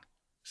coming.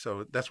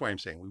 So that's why I'm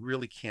saying we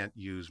really can't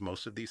use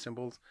most of these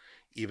symbols,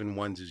 even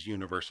ones as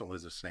universal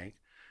as a snake.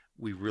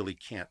 We really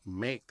can't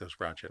make those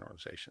broad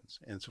generalizations.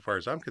 And so far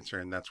as I'm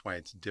concerned, that's why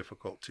it's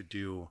difficult to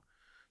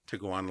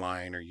go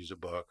online or use a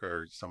book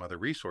or some other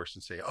resource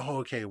and say, oh,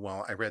 okay,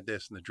 well, I read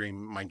this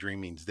and my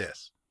dream means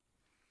this.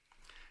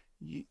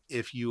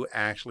 If you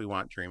actually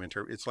want dream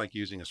it's like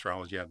using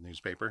astrology out of the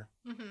newspaper.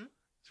 Mm-hmm.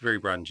 It's very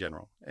broad and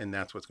general. And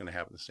that's what's going to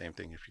happen. The same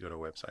thing if you go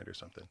to a website or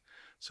something.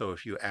 So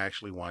if you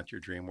actually want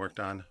your dream worked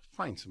on,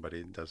 find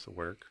somebody that does the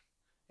work,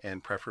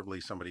 and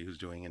preferably somebody who's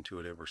doing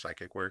intuitive or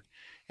psychic work,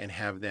 and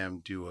have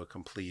them do a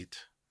complete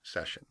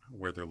session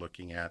where they're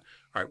looking at,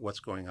 all right, what's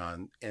going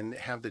on, and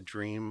have the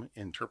dream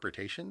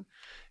interpretation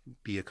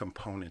be a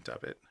component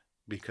of it,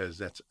 because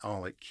that's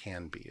all it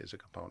can be, is a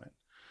component.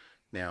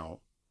 Now,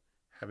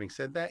 having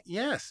said that,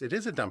 yes, it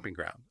is a dumping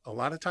ground. A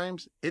lot of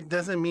times it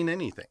doesn't mean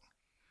anything.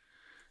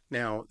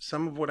 Now,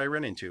 some of what I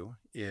run into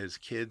is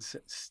kids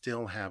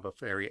still have a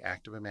very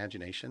active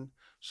imagination,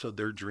 so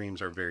their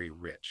dreams are very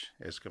rich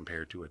as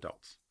compared to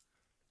adults.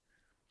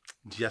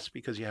 Just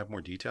because you have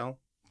more detail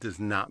does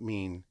not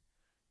mean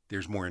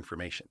there's more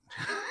information.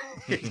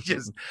 It's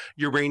just,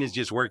 your brain is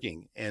just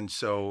working. And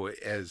so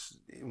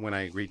when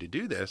I agreed to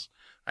do this,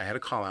 I had a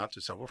call out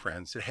to several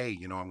friends, said, hey,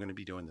 I'm going to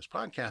be doing this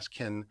podcast.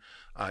 Can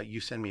you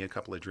send me a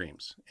couple of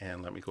dreams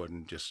and let me go ahead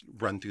and just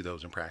run through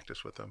those and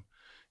practice with them?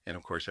 And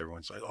of course,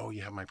 everyone's like, oh,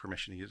 you have my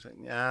permission to use it.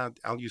 Yeah,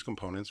 I'll use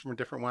components from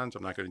different ones.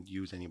 I'm not going to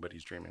use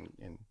anybody's dream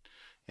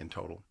in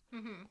total.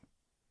 Mm-hmm.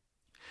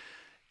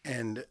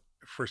 And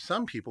for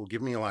some people,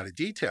 give me a lot of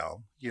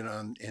detail,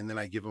 and then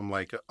I give them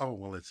like, oh,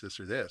 well, it's this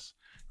or this.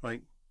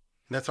 Like,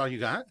 that's all you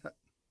got?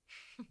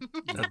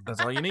 That's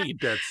all you need.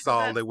 That's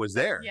all that was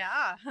there.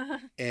 Yeah.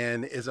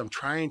 And as I'm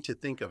trying to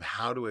think of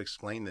how to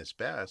explain this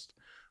best,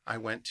 I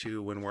went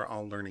to when we're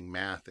all learning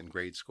math in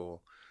grade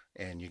school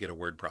and you get a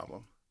word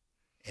problem.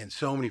 And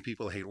so many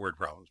people hate word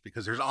problems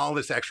because there's all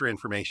this extra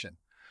information.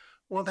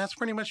 Well, that's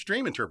pretty much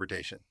dream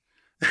interpretation.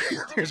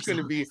 There's going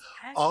to be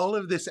all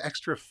of this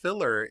extra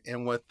filler,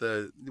 and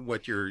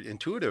what your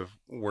intuitive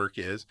work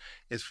is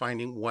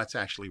finding what's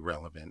actually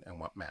relevant and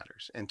what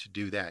matters. And to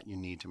do that, you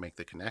need to make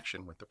the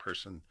connection with the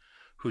person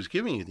who's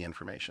giving you the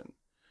information.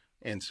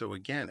 And so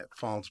again, it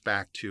falls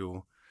back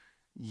to,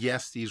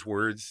 yes, these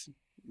words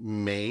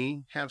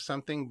may have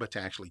something, but to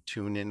actually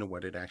tune into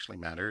what it actually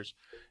matters,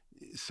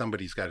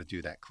 somebody's got to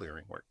do that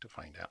clearing work to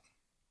find out.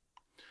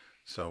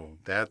 So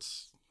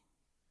that's,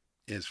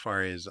 as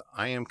far as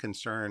I am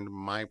concerned,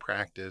 my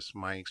practice,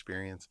 my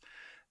experience,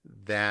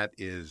 that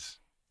is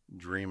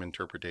dream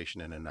interpretation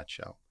in a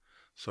nutshell.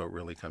 So it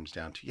really comes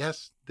down to,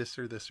 yes, this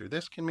or this or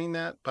this can mean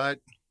that, but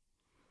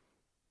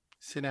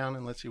sit down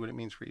and let's see what it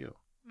means for you.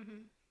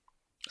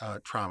 Mm-hmm.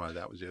 Trauma,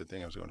 that was the other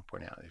thing I was going to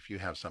point out. If you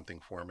have something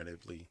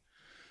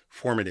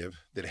formative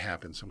that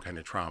happens, some kind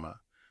of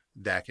trauma,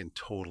 that can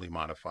totally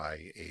modify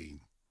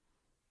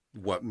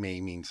what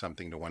may mean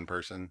something to one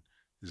person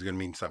is going to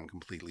mean something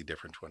completely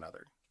different to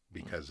another,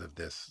 because of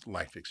this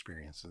life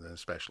experience, and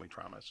especially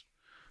traumas.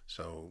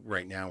 So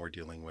right now we're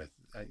dealing with,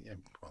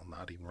 well,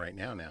 not even right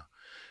now.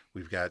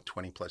 We've got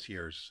 20 plus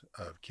years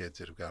of kids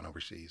that have gone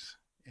overseas,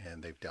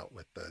 and they've dealt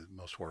with the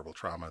most horrible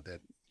trauma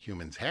that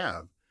humans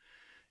have.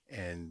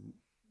 And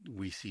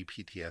we see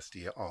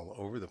PTSD all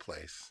over the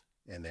place,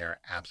 and they're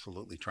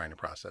absolutely trying to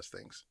process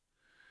things.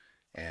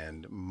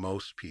 And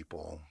most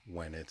people,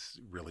 when it's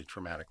really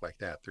traumatic like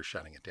that, they're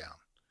shutting it down,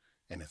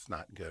 and it's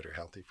not good or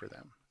healthy for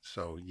them.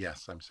 So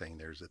yes, I'm saying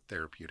there's a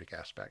therapeutic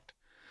aspect.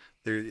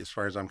 There, as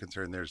far as I'm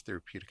concerned, there's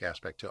therapeutic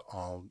aspect to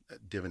all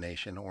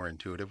divination or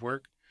intuitive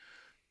work.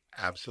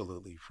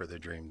 Absolutely, for the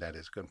dream, that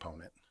is a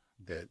component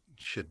that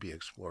should be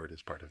explored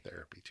as part of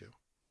therapy too.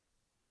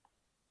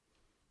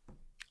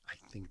 I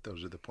think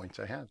those are the points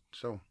I had.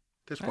 So at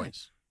this point,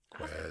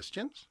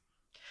 questions?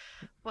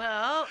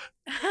 Well,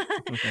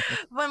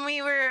 when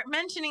we were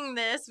mentioning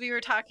this, we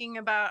were talking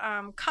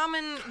about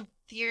common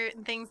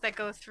things that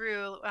go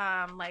through,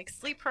 like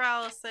sleep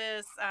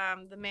paralysis,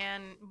 the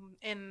man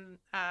in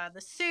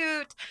the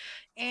suit,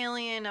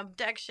 alien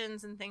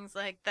abductions, and things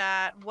like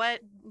that.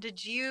 What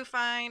did you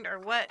find, or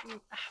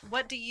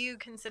what do you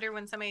consider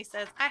when somebody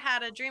says, "I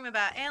had a dream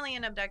about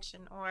alien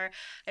abduction," or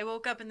 "I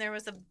woke up and there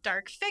was a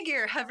dark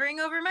figure hovering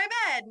over my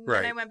bed, and then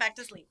I Right. went back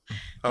to sleep"?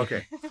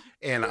 Okay.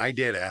 And I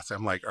did ask,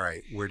 I'm like, all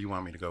right, where do you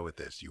want me to go with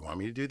this? Do you want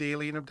me to do the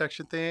alien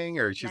abduction thing?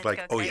 Or she's Let's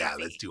like, go oh, yeah,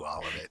 crazy. let's do all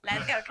of it.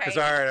 Let's go It's crazy.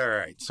 all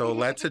right. So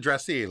let's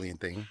address the alien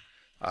thing.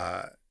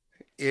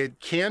 It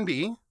can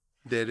be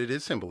that it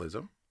is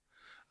symbolism,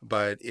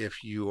 but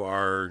if you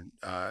are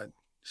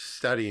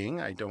studying,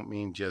 I don't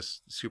mean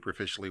just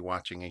superficially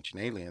watching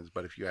Ancient Aliens,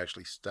 but if you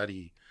actually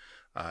study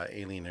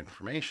alien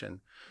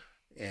information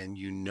and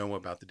you know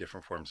about the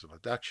different forms of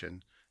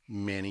abduction,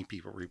 many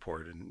people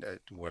report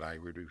what I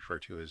would refer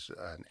to as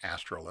an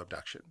astral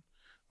abduction,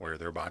 where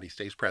their body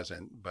stays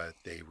present, but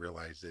they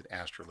realize that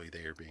astrally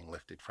they are being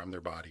lifted from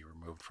their body,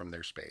 removed from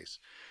their space,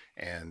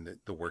 and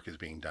the work is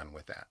being done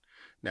with that.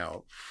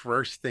 Now,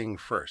 first thing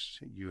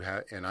first, you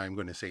have, and I'm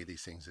going to say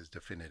these things as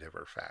definitive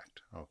or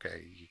fact.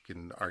 Okay, you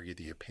can argue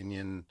the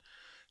opinion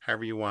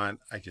however you want.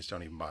 I just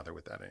don't even bother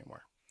with that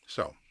anymore.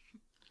 So,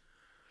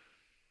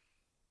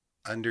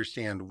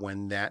 understand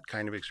when that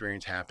kind of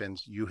experience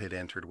happens, you had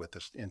entered with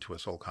this into a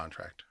soul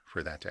contract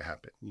for that to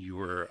happen. You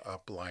were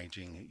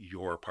obliging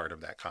your part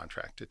of that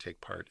contract to take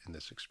part in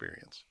this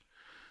experience.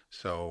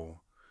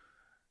 So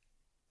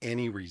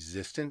any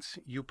resistance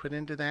you put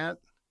into that,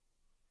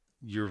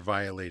 you're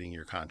violating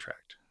your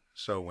contract.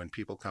 So when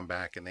people come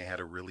back and they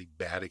had a really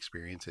bad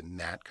experience in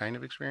that kind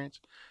of experience,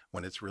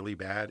 when it's really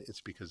bad,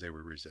 it's because they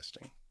were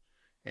resisting.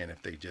 And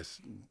if they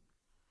just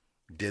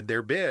did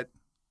their bit,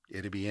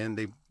 it'd be in,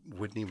 they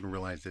wouldn't even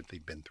realize that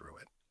they'd been through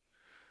it.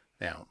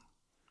 Now,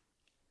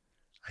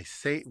 I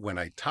say, when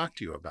I talk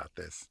to you about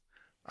this,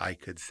 I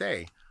could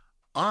say,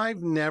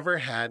 I've never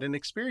had an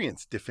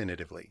experience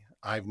definitively.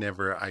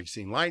 I've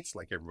seen lights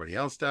like everybody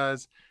else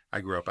does.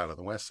 I grew up out on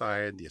the west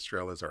side. The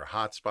Estrellas are a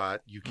hot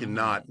spot. You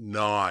cannot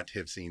not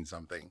have seen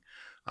something.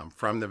 I'm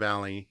from the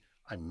valley.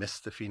 I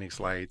missed the Phoenix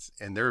lights.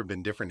 And there have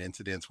been different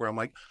incidents where I'm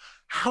like,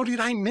 how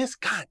did I miss?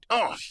 God,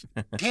 oh,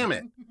 damn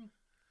it.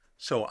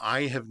 So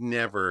I have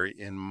never,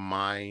 in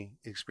my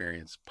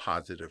experience,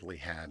 positively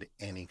had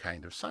any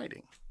kind of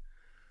sighting.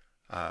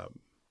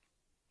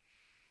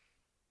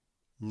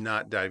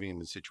 Not diving into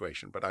the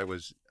situation, but I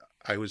was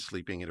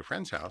sleeping at a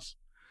friend's house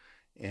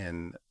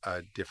in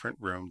a different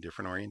room,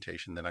 different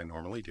orientation than I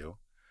normally do,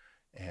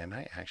 and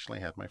I actually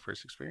had my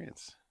first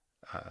experience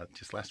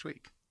just last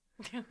week,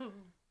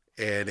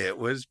 and it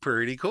was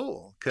pretty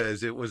cool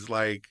because it was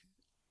like,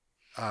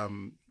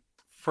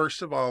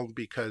 first of all,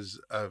 because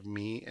of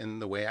me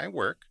and the way I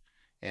work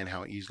and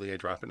how easily I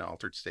drop into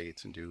altered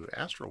states and do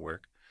astral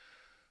work,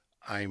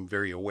 I'm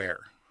very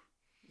aware,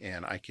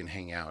 and I can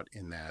hang out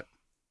in that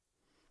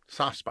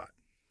soft spot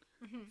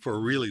for a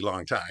really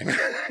long time.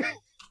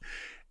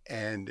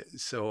 And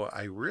so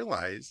I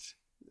realized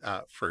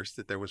first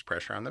that there was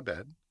pressure on the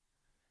bed.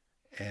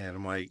 And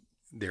I'm like,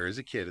 there is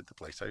a kid at the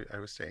place I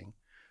was staying.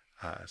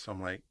 So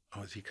I'm like,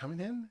 oh, is he coming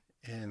in?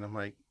 And I'm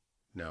like,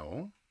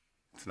 no,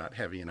 it's not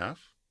heavy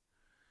enough.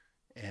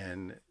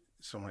 And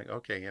so I'm like,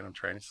 okay. And I'm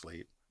trying to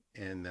sleep.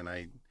 And then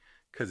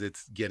because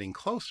it's getting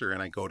closer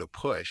and I go to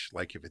push,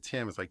 like if it's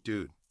him, it's like,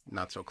 dude,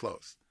 not so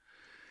close.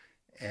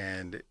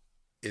 And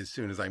as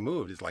soon as I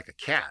moved, it's like a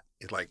cat.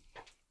 It like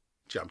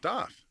jumped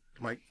off.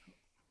 I'm like,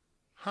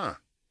 huh.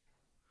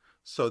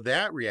 So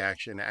that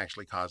reaction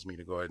actually caused me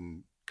to go ahead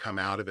and come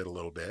out of it a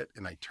little bit.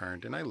 And I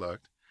turned and I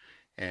looked.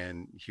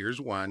 And here's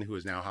one who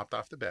has now hopped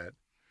off the bed,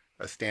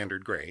 a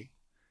standard gray.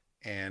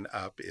 And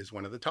up is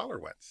one of the taller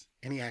ones.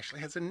 And he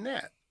actually has a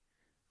net.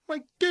 I'm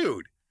like,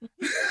 dude.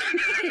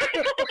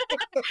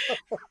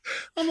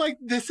 I'm like,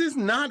 this is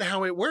not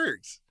how it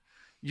works.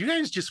 You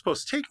guys just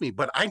supposed to take me,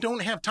 but I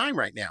don't have time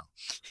right now.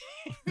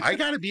 I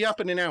got to be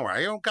up in an hour.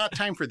 I don't got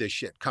time for this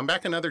shit. Come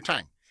back another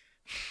time.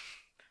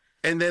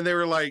 And then they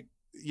were like,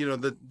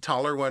 the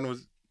taller one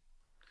was,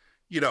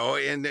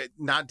 and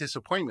not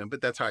disappointment, but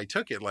that's how I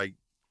took it. Like,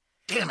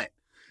 damn it.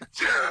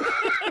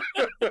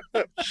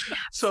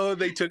 So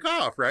they took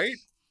off, right?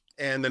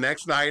 And the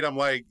next night I'm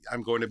like,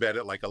 I'm going to bed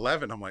at like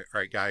 11. I'm like, all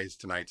right, guys,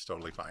 tonight's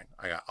totally fine.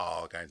 I got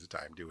all kinds of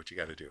time. Do what you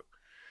got to do.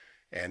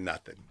 And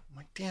nothing. I'm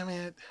like, damn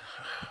it.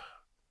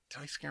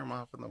 Did I scare him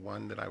off on the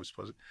one that I was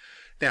supposed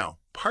to? Now,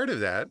 part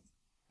of that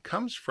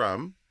comes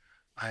from,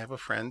 I have a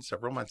friend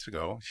several months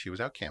ago. She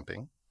was out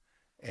camping,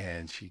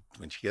 and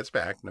when she gets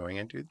back, knowing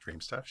I do dream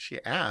stuff, she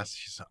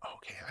said,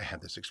 okay, I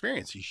had this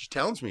experience. She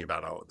tells me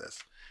about all of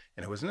this,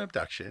 and it was an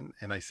abduction.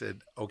 And I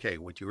said, okay,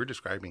 what you were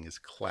describing is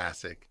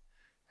classic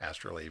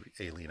astral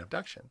alien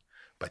abduction,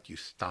 but you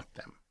stopped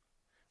them.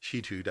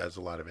 She too does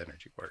a lot of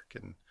energy work,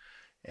 and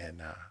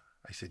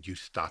I said, you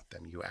stopped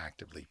them. You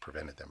actively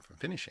prevented them from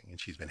finishing. And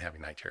she's been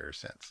having night terrors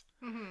since.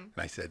 Mm-hmm. And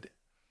I said,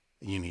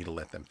 you need to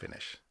let them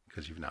finish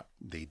because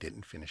they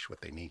didn't finish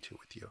what they need to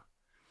with you.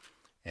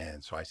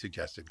 And so I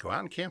suggested go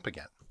out and camp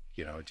again.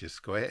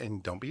 Just go ahead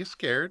and don't be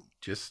scared.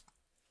 Just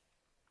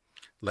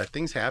let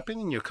things happen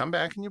and you'll come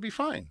back and you'll be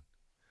fine.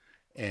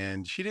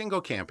 And she didn't go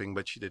camping,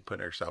 but she did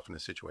put herself in a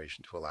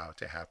situation to allow it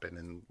to happen.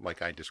 And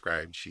like I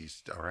described,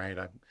 she's all right.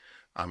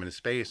 I'm in a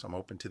space. I'm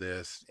open to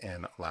this,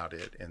 and allowed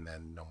it. And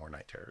then no more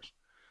night terrors.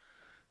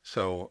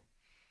 So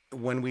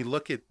when we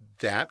look at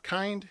that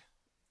kind,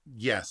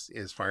 yes,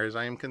 as far as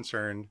I am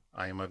concerned,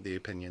 I am of the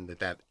opinion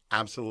that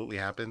absolutely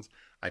happens.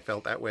 I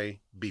felt that way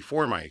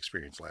before my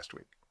experience last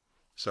week.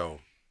 So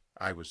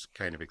I was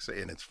kind of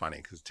excited. And it's funny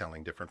because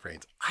telling different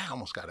friends, I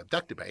almost got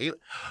abducted by aliens.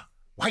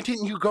 Why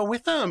didn't you go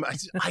with them?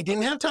 I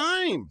didn't have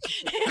time.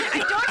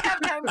 I don't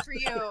have time for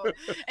you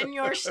and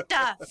your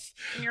stuff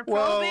and your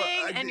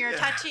probing and your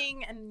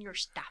touching and your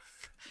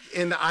stuff.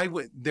 And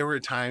there were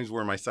times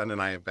where my son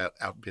and I have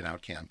been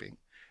out camping,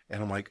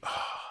 and I'm like,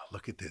 oh,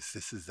 look at this.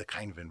 This is the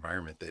kind of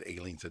environment that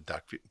aliens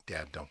abduct.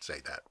 Dad, don't say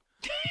that.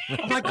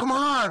 I'm like, come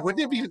on.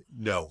 Wouldn't it be?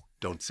 No,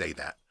 don't say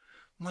that.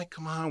 I'm like,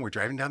 come on. We're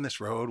driving down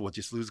this road. We'll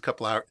just lose a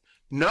couple hours.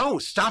 No,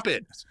 stop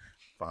it.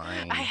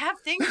 Fine. I have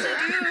things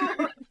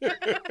to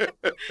do.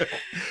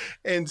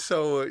 And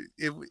so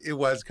it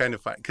was kind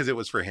of fun because it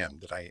was for him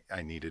that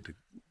I needed to.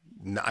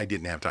 I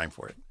didn't have time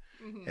for it.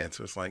 Mm-hmm. And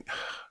so it's like,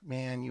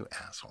 man, you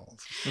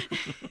assholes.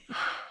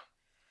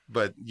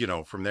 But,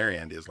 from their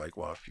end is like,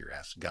 well, if your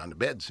ass had gone to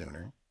bed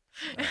sooner,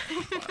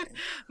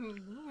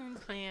 fine.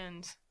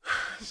 Plans.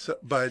 So,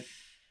 but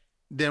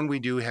then we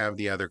do have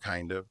the other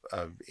kind of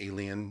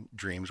alien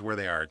dreams where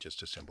they are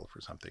just a symbol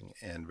for something.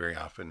 And very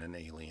often an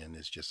alien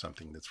is just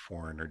something that's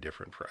foreign or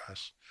different for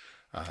us.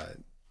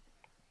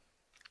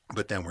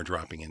 But then we're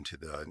dropping into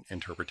the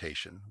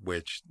interpretation,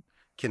 which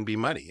can be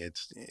muddy.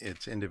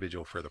 It's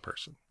individual for the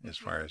person as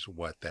far as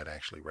what that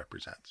actually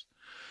represents.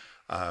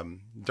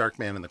 Dark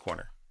man in the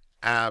corner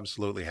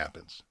absolutely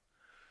happens.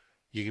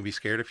 You can be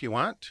scared if you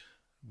want,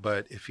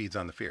 but it feeds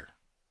on the fear.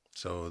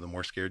 So the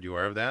more scared you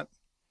are of that,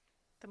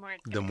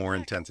 the more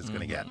intense it's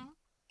going to get.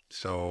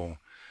 So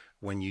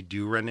when you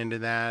do run into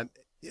that,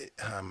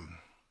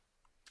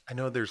 I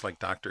know there's like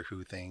Doctor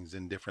Who things,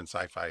 and different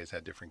sci-fi has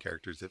had different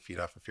characters that feed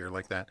off of fear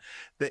like that.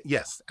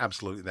 Yes,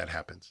 absolutely, that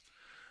happens.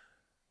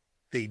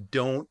 They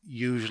don't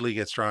usually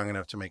get strong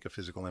enough to make a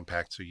physical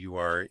impact, so you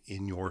are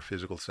in your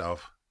physical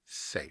self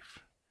safe.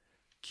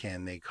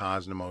 Can they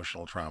cause an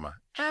emotional trauma?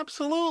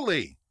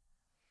 Absolutely,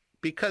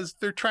 because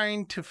they're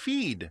trying to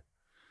feed.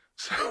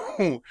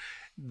 So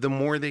the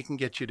more they can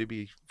get you to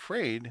be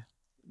afraid,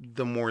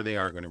 the more they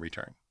are going to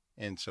return.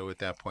 And so at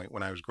that point,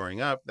 when I was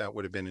growing up, that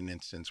would have been an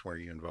instance where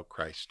you invoke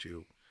Christ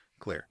to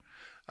clear.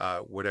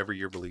 Whatever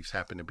your beliefs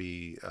happen to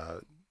be,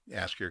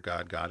 ask your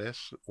God,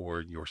 goddess,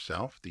 or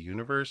yourself, the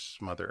universe,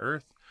 Mother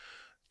Earth,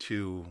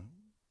 to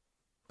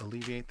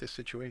alleviate this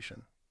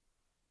situation.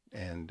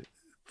 And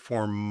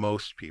for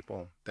most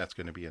people, that's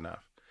going to be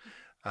enough.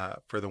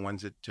 For the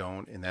ones that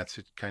don't, in that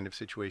kind of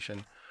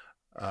situation,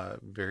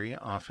 very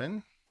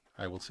often,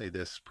 I will say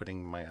this,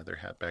 putting my other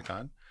hat back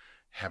on,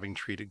 having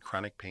treated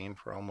chronic pain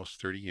for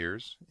almost 30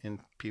 years in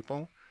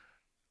people,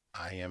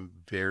 I am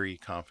very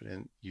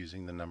confident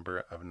using the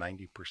number of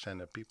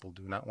 90% of people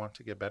do not want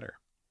to get better.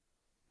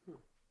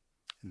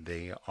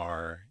 They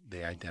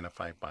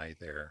identify by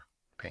their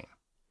pain,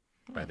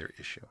 by their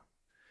issue.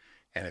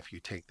 And if you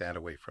take that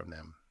away from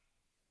them,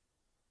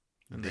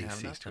 they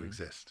cease to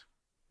exist.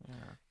 Yeah.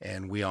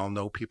 And we all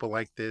know people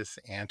like this,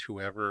 aunt,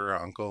 whoever,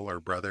 uncle or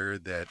brother,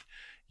 that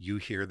you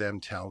hear them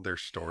tell their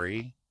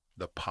story.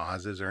 The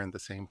pauses are in the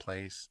same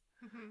place.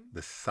 Mm-hmm.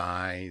 The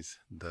sighs,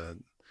 the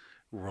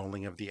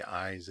rolling of the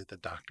eyes at the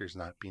doctor's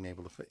not being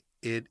able to.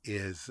 It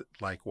is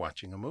like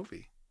watching a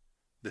movie,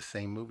 the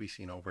same movie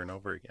scene over and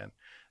over again.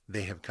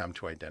 They have come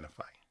to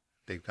identify.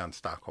 They've gone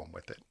Stockholm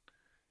with it.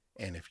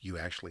 And if you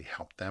actually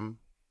help them,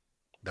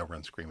 they'll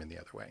run screaming the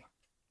other way.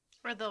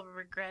 Or they'll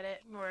regret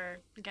it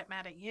or get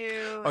mad at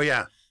you. Oh,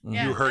 yeah.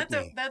 You hurt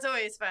me. That's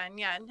always fun.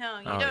 Yeah, no,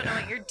 you don't know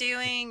what you're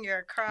doing. You're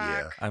a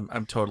crock. Yeah.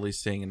 I'm totally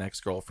seeing an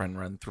ex-girlfriend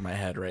run through my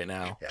head right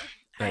now.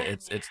 Yeah.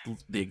 It's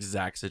the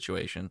exact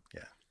situation.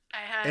 Yeah.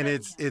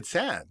 It's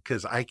sad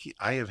because I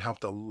have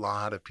helped a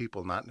lot of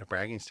people, not in a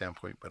bragging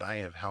standpoint, but I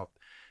have helped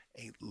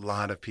a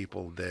lot of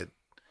people that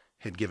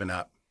had given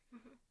up.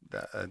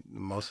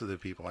 Most of the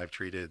people I've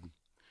treated,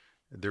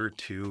 they're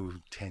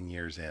 10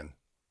 years in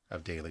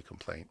of daily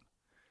complaint.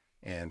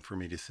 And for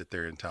me to sit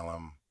there and tell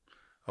them,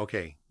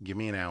 okay, give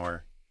me an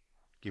hour,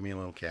 give me a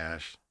little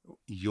cash.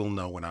 You'll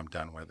know when I'm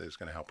done whether it's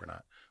going to help or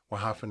not.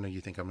 Well, how often do you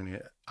think I'm going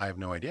to? I have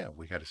no idea.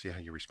 We got to see how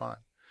you respond.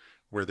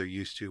 Where they're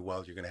used to,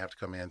 well, you're going to have to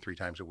come in 3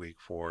 times a week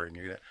and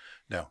you're going to.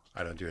 No,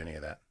 I don't do any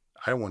of that.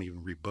 I won't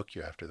even rebook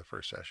you after the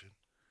first session.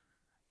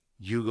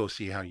 You go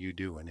see how you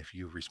do. And if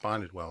you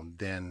responded well,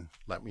 then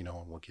let me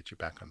know and we'll get you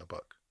back on the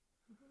book.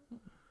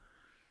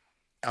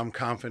 I'm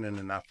confident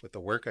enough with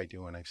the work I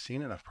do and I've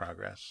seen enough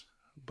progress.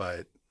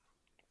 But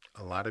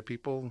a lot of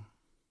people,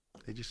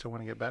 they just don't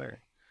want to get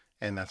better.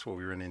 And that's what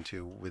we run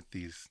into with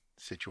these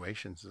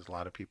situations is a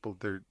lot of people,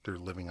 they're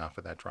living off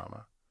of that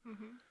trauma.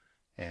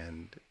 Mm-hmm.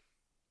 And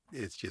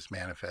it's just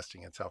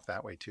manifesting itself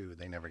that way too.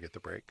 They never get the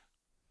break.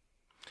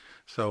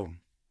 So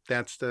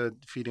that's the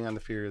feeding on the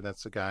fear.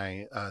 That's the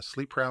guy.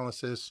 Sleep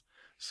paralysis.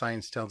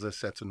 Science tells us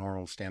that's a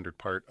normal standard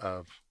part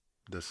of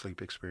the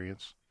sleep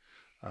experience.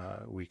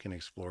 We can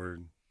explore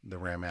the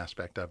REM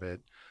aspect of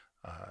it.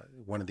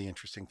 One of the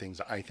interesting things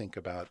I think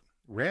about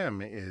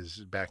REM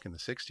is back in the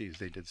 60s,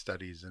 they did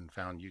studies and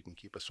found you can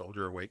keep a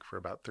soldier awake for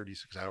about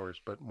 36 hours,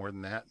 but more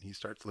than that, he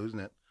starts losing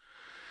it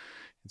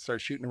and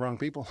starts shooting the wrong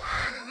people.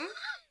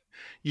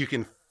 You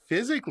can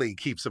physically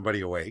keep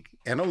somebody awake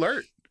and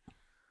alert,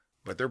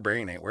 but their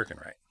brain ain't working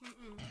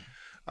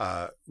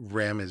right.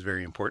 REM is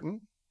very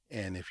important.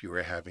 And if you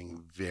are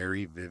having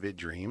very vivid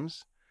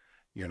dreams,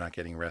 you're not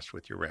getting rest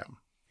with your REM.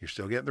 You're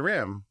still getting the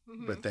REM,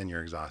 but then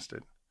you're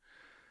exhausted,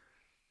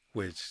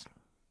 which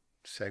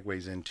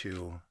segues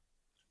into,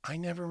 I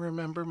never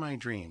remember my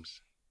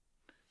dreams.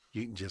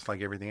 You just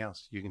like everything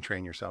else, you can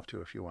train yourself to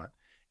if you want.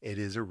 It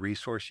is a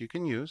resource you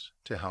can use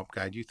to help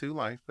guide you through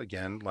life.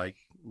 Again, like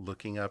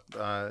looking up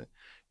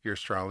your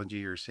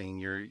astrology or seeing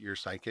your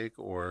psychic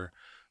or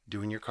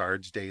doing your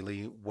cards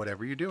daily,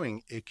 whatever you're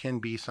doing, it can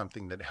be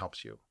something that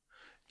helps you.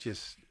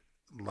 Just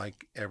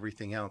like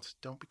everything else,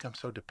 don't become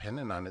so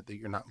dependent on it that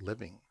you're not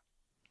living.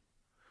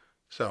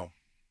 So,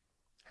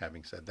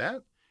 having said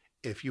that,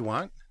 if you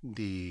want,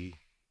 the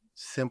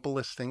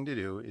simplest thing to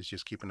do is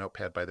just keep a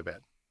notepad by the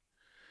bed.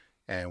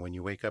 And when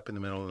you wake up in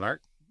the middle of the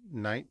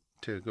night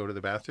to go to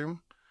the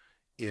bathroom,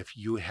 if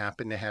you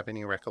happen to have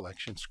any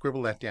recollection,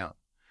 scribble that down.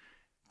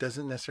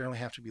 Doesn't necessarily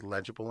have to be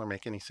legible or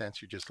make any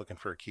sense. You're just looking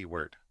for a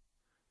keyword.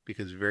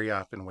 Because very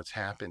often what's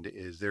happened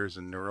is there's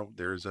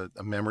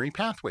a memory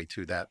pathway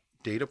to that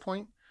data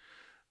point,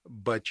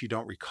 but you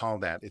don't recall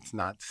that. It's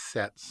not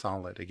set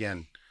solid.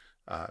 Again,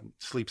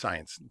 sleep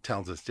science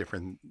tells us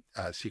different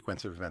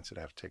sequence of events that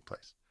have to take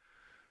place.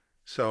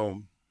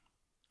 So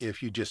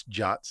if you just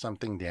jot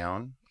something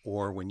down,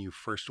 or when you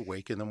first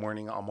wake in the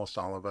morning, almost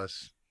all of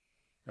us,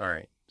 all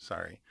right,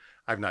 sorry,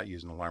 I've not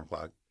used an alarm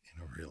clock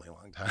in a really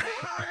long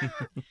time.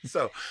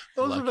 So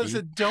those of us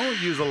that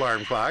don't use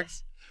alarm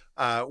clocks,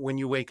 when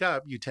you wake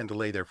up, you tend to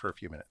lay there for a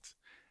few minutes.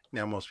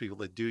 Now, most people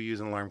that do use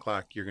an alarm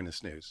clock, you're going to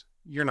snooze.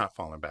 You're not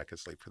falling back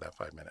asleep for that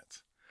 5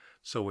 minutes.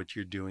 So what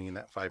you're doing in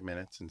that 5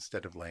 minutes,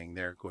 instead of laying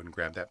there, go ahead and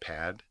grab that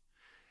pad.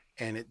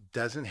 And it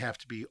doesn't have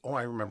to be, oh,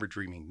 I remember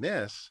dreaming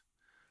this.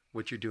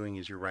 What you're doing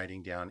is you're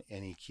writing down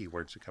any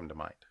keywords that come to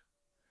mind.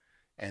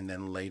 And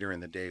then later in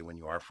the day, when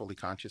you are fully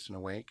conscious and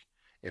awake,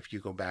 if you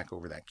go back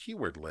over that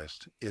keyword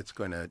list, it's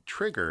going to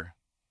trigger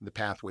the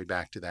pathway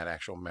back to that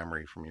actual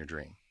memory from your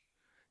dream.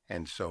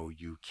 And so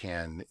you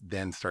can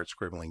then start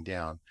scribbling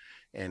down,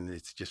 and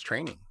it's just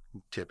training.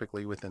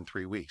 Typically within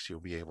 3 weeks, you'll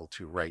be able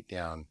to write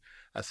down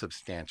a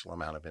substantial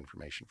amount of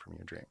information from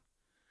your dream.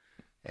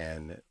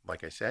 And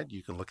like I said,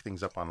 you can look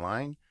things up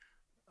online.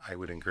 I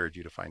would encourage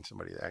you to find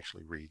somebody that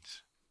actually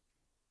reads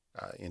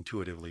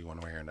intuitively one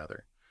way or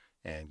another.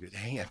 And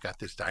hey, I've got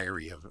this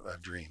diary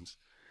of dreams.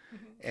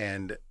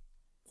 And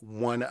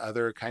one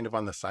other kind of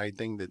on the side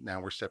thing that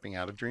now we're stepping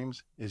out of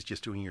dreams is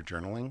just doing your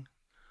journaling.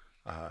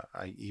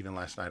 Even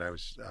last night I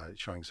was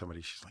showing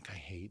somebody, she's like, I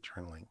hate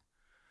journaling.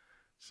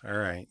 So, all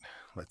right,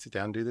 let's sit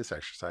down and do this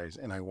exercise.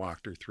 And I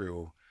walked her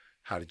through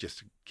how to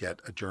just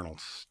get a journal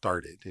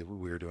started.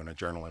 We were doing a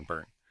journal and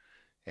burn.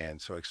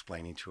 And so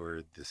explaining to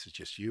her, this is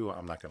just you.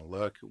 I'm not going to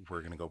look. We're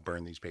going to go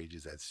burn these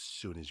pages as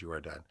soon as you are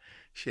done.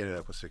 She ended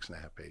up with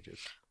 6.5 pages.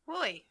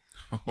 Boy.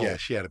 Yeah,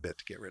 she had a bit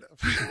to get rid of.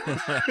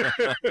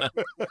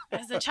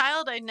 As a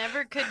child, I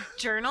never could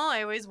journal.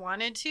 I always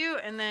wanted to.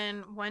 And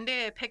then one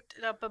day I picked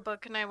up a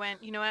book and I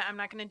went, you know what? I'm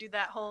not going to do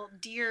that whole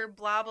dear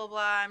blah, blah,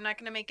 blah. I'm not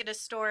going to make it a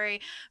story.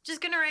 I'm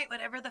just going to write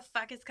whatever the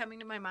fuck is coming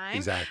to my mind.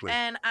 Exactly.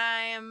 And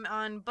I am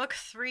on book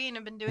 3 and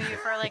I've been doing it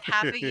for like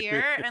half a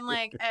year. And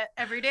like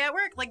every day at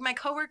work, like my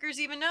coworkers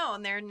even know.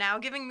 And they're now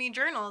giving me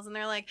journals. And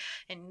they're like,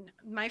 in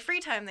my free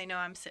time, they know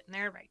I'm sitting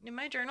there writing in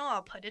my journal.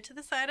 I'll put it to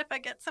the side if I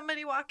get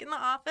somebody walk in the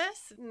office.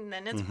 And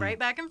then it's right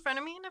back in front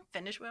of me and I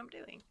finish what I'm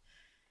doing.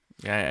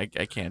 Yeah,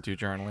 I can't do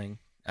journaling.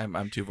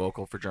 I'm too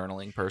vocal for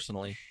journaling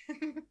personally.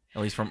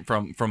 At least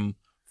from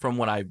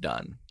what I've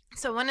done.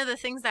 So one of the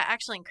things that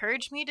actually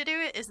encouraged me to do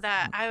it is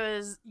that I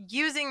was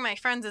using my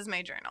friends as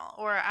my journal,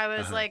 or I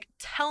was like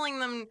telling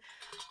them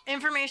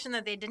information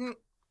that they didn't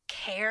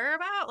care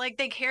about. Like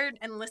they cared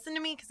and listened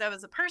to me because I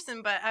was a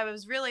person, but I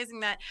was realizing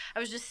that I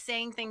was just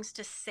saying things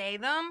to say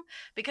them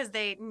because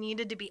they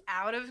needed to be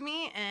out of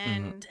me.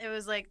 And it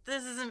was like,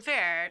 this isn't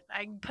fair.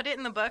 I put it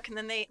in the book, and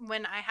then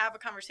when I have a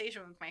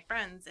conversation with my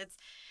friends, it's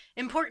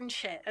important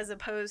shit as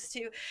opposed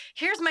to,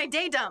 here's my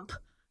day dump.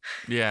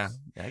 Yeah,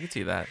 I can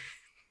see that.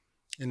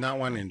 And not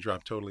wanting to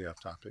drop totally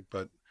off topic,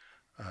 but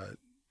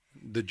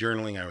the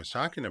journaling I was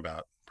talking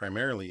about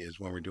primarily is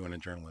when we're doing a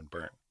journal and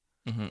burn.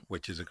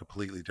 Which is a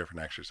completely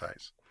different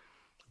exercise.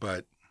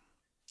 But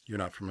you're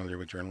not familiar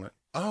with journaling?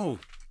 Oh,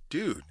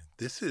 dude,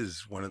 this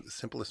is one of the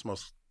simplest,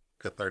 most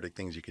cathartic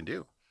things you can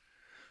do.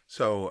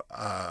 So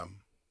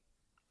I'm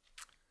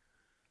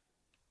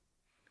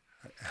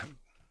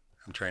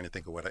trying to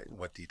think of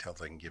what details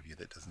I can give you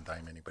that doesn't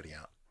dime anybody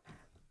out.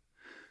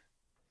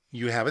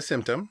 You have a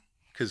symptom,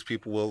 because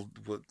people will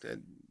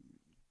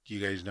Do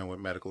you guys know what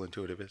medical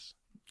intuitive is?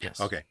 Yes.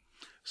 Okay.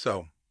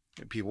 So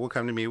people will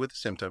come to me with the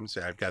symptoms,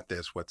 say, I've got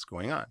this, what's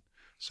going on?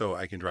 So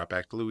I can drop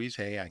back to Louise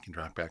Hay. I can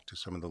drop back to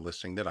some of the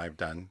listing that I've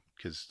done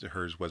because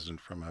hers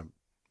wasn't from a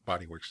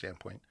bodywork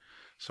standpoint.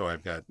 So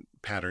I've got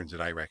patterns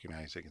that I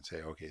recognize. I can say,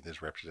 okay, this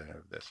is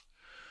representative of this.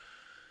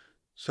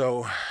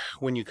 So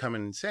when you come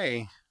in and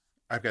say,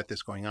 I've got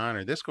this going on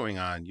or this going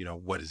on,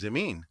 what does it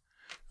mean?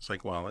 It's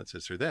like, well, it's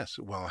this or this.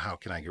 Well, how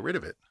can I get rid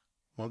of it?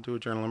 Well, do a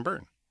journal and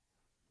burn.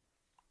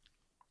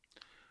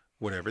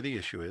 Whatever the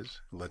issue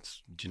is,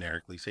 let's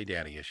generically say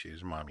daddy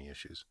issues, mommy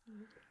issues.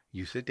 Mm-hmm.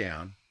 You sit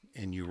down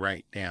and you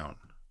write down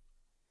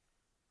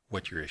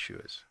what your issue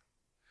is.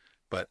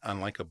 But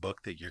unlike a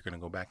book that you're going to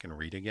go back and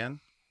read again,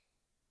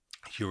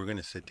 you're going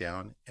to sit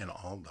down and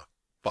all the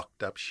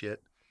fucked up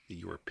shit that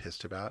you were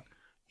pissed about,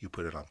 you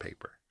put it on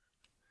paper.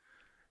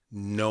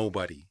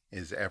 Nobody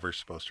is ever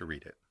supposed to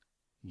read it.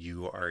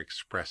 You are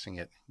expressing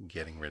it,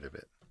 getting rid of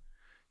it.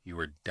 You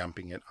are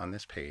dumping it on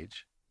this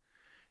page,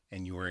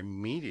 and you are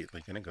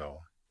immediately going to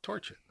go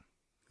torch it,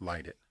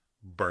 light it,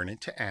 burn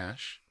it to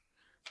ash,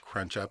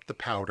 crunch up the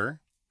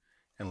powder,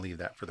 and leave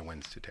that for the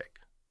winds to take.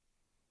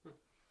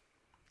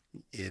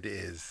 It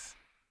is,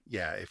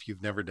 if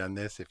you've never done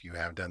this, if you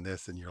have done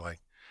this, and you're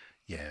like,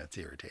 yeah, it's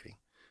irritating.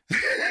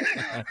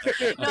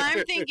 No,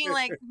 I'm thinking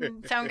like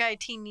Sound Guy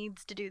T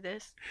needs to do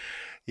this.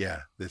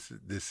 Yeah, this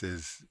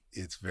is,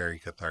 it's very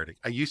cathartic.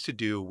 I used to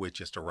do with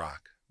just a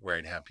rock where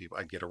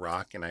I'd get a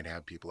rock and I'd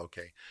have people,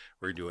 okay,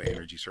 we're going to do an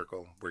energy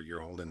circle where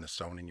you're holding the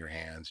stone in your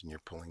hands and you're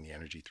pulling the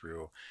energy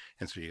through.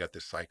 And so you got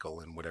this cycle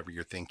and whatever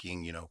you're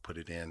thinking, put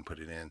it in,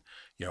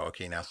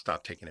 okay, now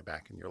stop taking it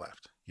back in your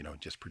left,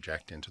 just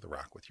project into the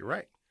rock with your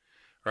right.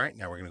 All right,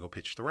 now we're going to go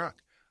pitch the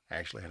rock. I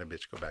actually had a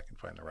bitch go back and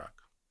find the rock.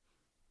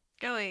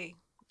 Go away.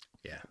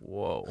 Yeah.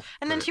 Whoa.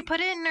 And then she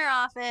put it in her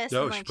office.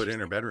 No, she put it in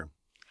her bedroom.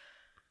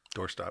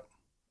 Doorstop.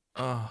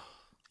 Oh.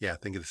 Yeah,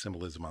 think of the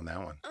symbolism on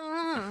that one.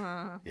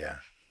 Yeah.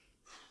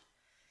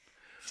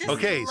 Just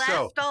okay,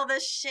 left all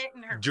this shit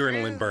in her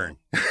journal room. and burn.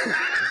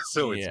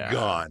 So it's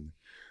gone.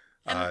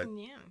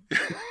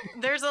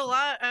 There's a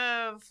lot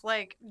of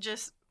like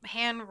just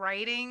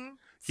handwriting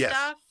yes.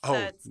 stuff.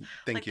 That's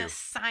thank like you. The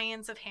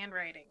science of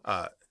handwriting.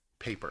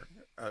 Paper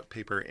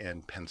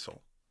and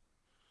pencil.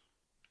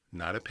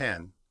 Not a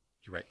pen.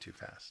 You write too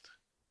fast.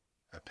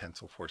 A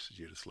pencil forces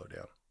you to slow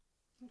down.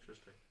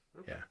 Interesting.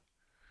 Okay. Yeah.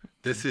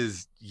 This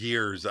is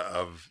years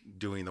of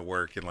doing the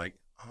work and like,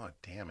 oh,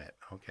 damn it.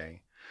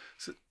 Okay.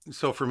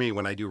 So for me,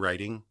 when I do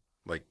writing,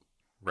 like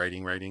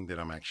writing that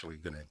I'm actually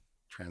going to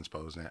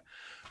transpose that,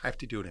 I have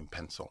to do it in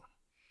pencil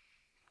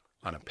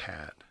on a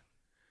pad.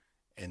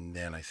 And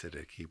then I sit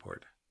at a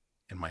keyboard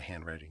and my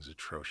handwriting's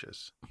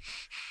atrocious.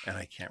 And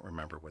I can't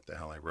remember what the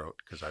hell I wrote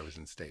because I was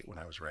in state when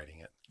I was writing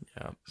it.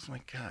 Yeah. So I'm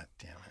like, God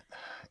damn it.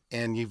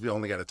 And you've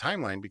only got a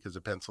timeline because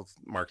the pencil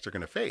marks are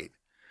going to fade.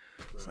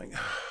 It's like,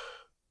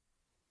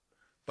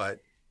 but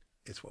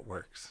it's what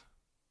works.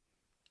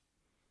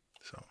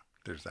 So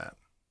there's that.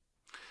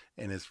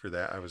 And as for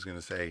that, I was going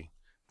to say,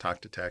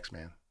 talk to text,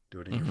 man.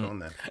 Do it in your phone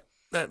then.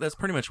 That's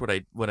pretty much what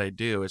I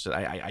do. Is that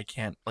I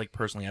can't, like,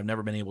 personally, I've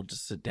never been able to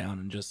sit down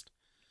and just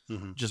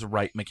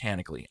write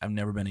mechanically. I've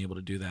never been able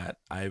to do that.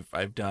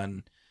 I've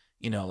done,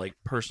 like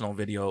personal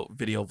video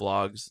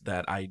vlogs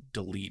that I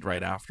delete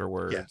right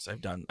afterwards. Yeah.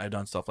 I've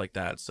done stuff like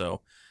that.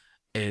 So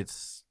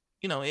it's,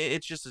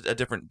 it's just a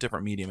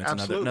different medium. It's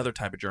another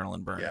type of journal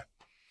and burn. Yeah.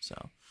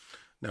 So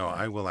no,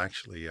 I will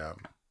actually,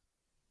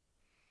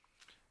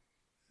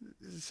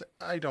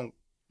 I don't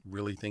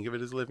really think of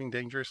it as living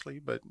dangerously,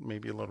 but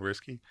maybe a little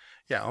risky.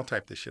 Yeah, I'll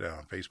type this shit out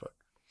on Facebook.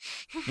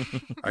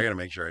 I got to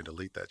make sure I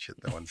delete that shit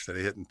though instead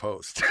of hitting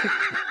post.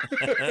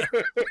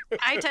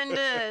 I tend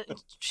to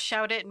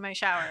shout it in my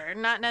shower,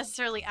 not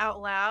necessarily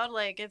out loud.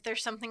 Like if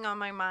there's something on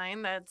my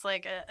mind that's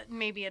like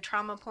maybe a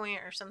trauma point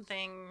or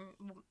something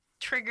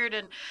triggered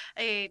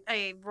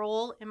a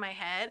role in my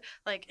head,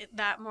 like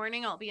that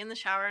morning I'll be in the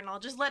shower and I'll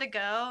just let it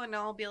go and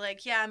I'll be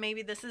like, yeah,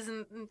 maybe this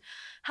isn't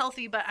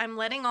healthy, but I'm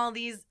letting all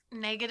these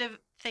negative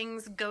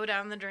things go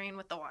down the drain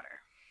with the water.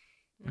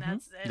 And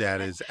that's it.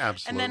 That is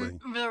absolutely. And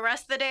then the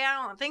rest of the day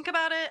I don't think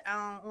about it.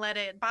 I don't let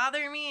it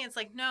bother me. It's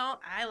like, no,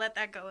 I let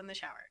that go in the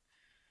shower.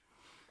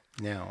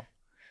 Now,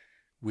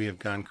 we have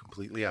gone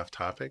completely off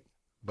topic,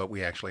 but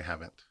we actually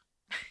haven't.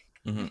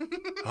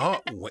 Oh,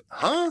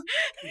 huh?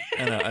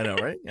 I know,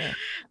 right? Yeah.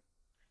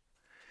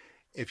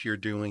 If you're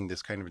doing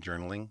this kind of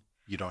journaling,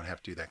 you don't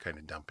have to do that kind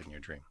of dump in your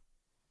dream.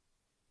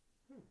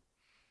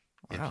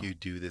 Wow. If you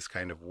do this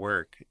kind of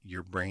work,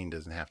 your brain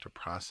doesn't have to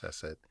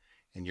process it,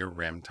 and your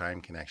REM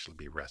time can actually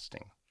be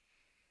resting.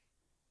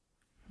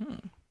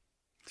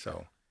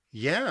 So,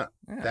 yeah,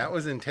 that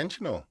was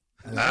intentional.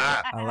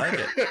 I like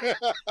it.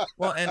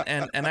 Well,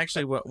 and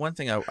actually, one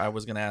thing I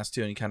was going to ask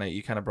too, and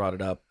you kind of brought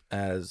it up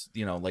as,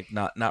 like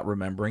not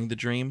remembering the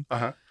dream.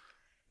 Uh-huh.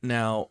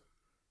 Now,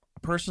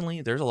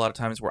 personally, there's a lot of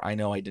times where I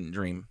know I didn't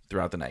dream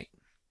throughout the night.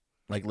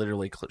 Like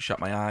literally shut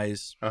my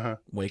eyes,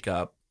 wake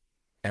up,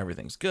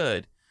 everything's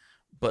good.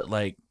 But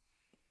like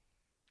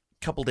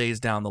a couple days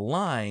down the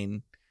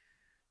line,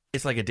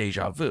 it's like a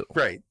deja vu.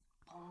 Right.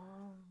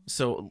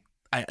 So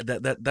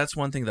that's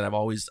one thing that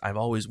I've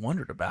always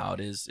wondered about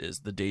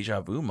is the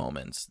deja vu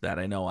moments that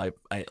I know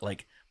I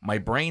like my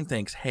brain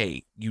thinks,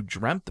 hey, you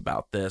dreamt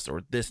about this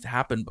or this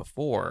happened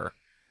before.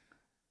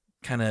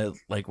 Kind of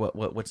like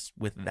what's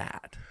with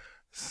that?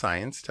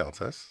 Science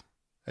tells us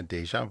a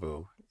deja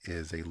vu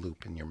is a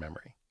loop in your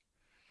memory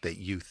that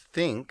you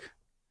think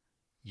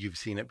you've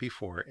seen it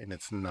before and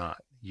it's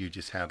not. You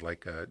just had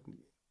like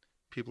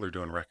people are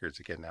doing records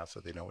again now, so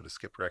they know what a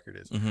skipped record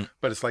is. Mm-hmm.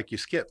 But it's like you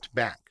skipped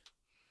back.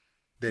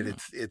 That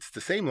it's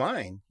the same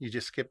line, you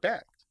just skip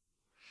back.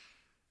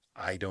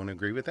 I don't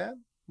agree with that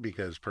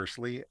because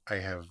personally, I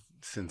have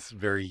since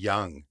very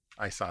young,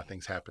 I saw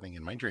things happening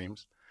in my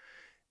dreams.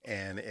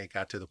 And it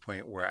got to the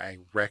point where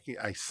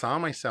I saw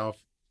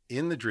myself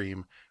in the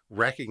dream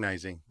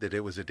recognizing that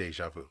it was a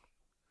deja vu.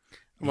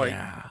 I'm like,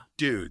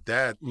 dude,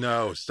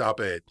 no,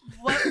 stop it.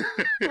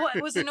 What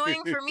was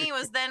annoying for me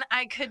was then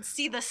I could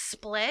see the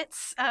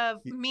splits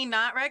of me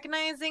not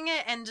recognizing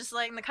it and just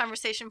letting the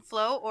conversation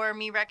flow, or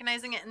me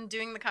recognizing it and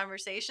doing the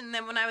conversation.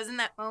 Then when I was in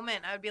that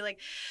moment, I would be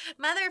like,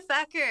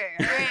 motherfucker.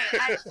 All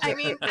right, I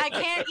mean, I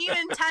can't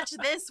even touch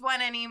this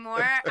one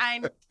anymore.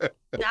 All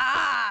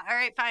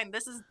right, fine.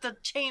 This is the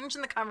change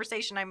in the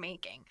conversation I'm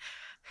making.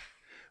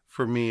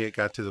 For me, it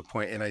got to the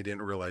point, and I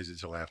didn't realize it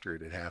until after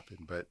it had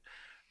happened, but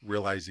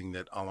realizing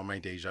that all of my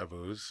deja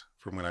vus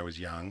from when I was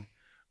young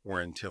were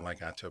until I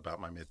got to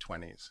about my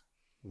mid-20s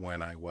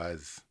when I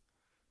was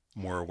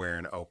more aware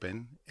and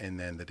open. And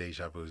then the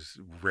deja vus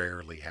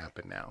rarely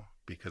happen now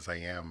because I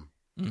am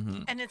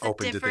and it's a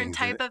different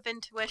type of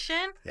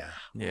intuition.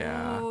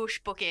 Yeah. Ooh,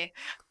 spooky.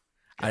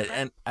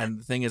 And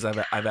the thing is,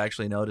 I've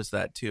actually noticed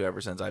that too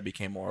ever since I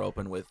became more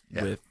open with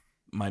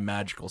my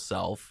magical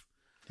self.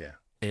 Yeah.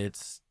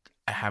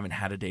 I haven't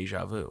had a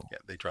deja vu. Yeah,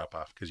 they drop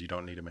off because you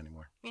don't need them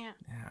anymore. Yeah.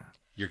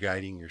 You're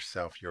guiding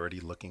yourself. You're already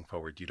looking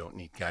forward. You don't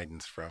need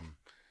guidance from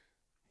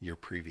your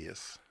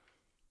previous.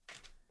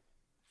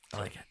 I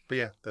like it. But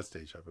yeah, that's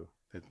deja vu.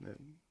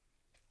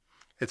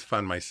 It's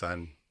fun. My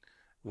son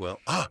will,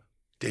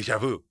 deja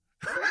vu.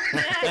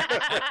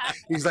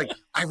 He's like,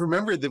 I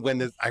remember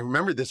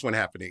this one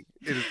happening.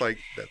 It is like,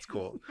 that's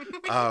cool.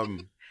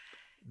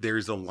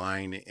 There's a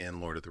line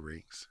in Lord of the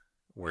Rings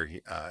where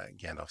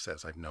Gandalf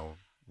says, I have no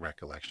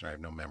recollection. I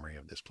have no memory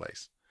of this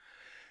place.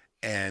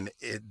 And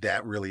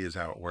that really is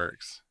how it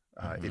works.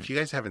 If you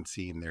guys haven't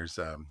seen, there's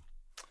a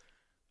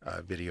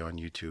video on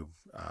YouTube.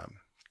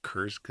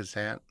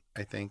 Kurzgesagt,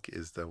 I think,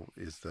 is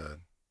the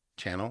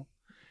channel,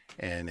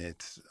 and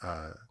it's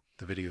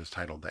the video is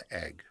titled "The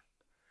Egg."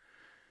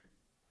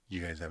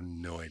 You guys have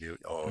no idea.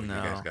 You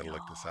guys got to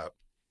look this up.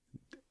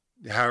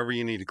 However,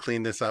 you need to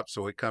clean this up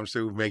so it comes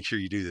through. Make sure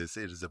you do this.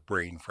 It is a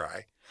brain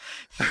fry.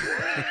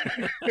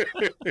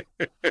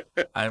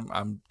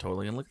 I'm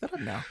totally gonna look that up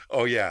now.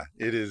 Oh yeah,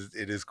 it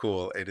is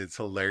cool. It is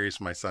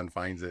hilarious. My son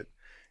finds it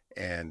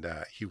and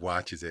he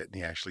watches it and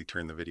he actually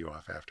turned the video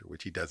off after,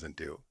 which he doesn't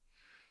do.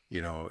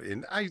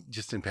 And I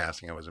just in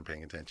passing, I wasn't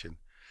paying attention.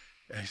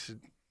 I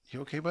said,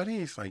 "You okay, buddy?"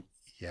 He's like,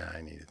 "Yeah,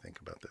 I need to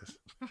think about this."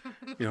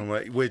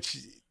 Which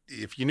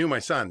if you knew my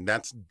son,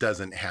 that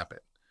doesn't happen.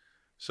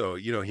 So,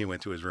 he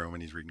went to his room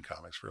and he's reading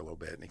comics for a little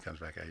bit and he comes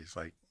back out. He's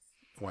like,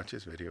 "Watch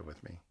this video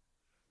with me."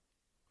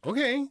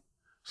 Okay.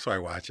 So I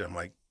watch it. I'm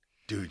like,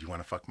 "Dude, you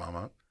want to fuck mom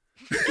up?"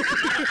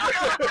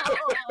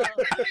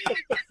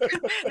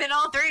 Then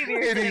all three of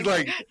you. And he's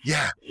like,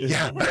 yeah.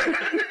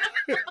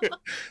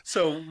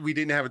 So we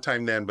didn't have a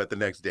time then, but the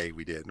next day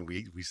we did. And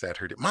we sat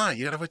her, Ma,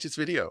 you got to watch this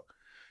video.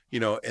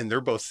 And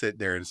they're both sitting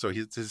there. And so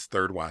it's his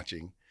third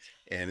watching.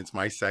 And it's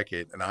my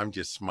second. And I'm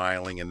just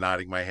smiling and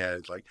nodding my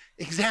head like,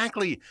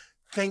 exactly.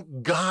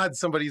 Thank God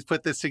somebody's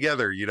put this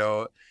together,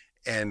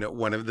 And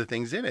one of the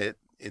things in it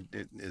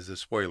is a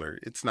spoiler.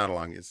 It's not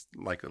long. It's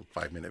like a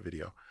 5-minute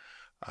video.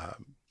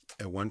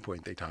 At one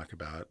point, they talk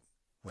about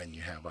when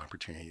you have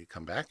opportunity to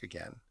come back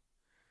again.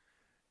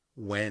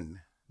 When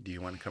do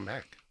you want to come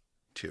back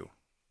to?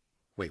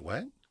 Wait,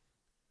 what?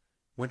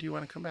 When do you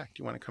want to come back?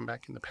 Do you want to come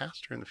back in the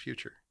past or in the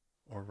future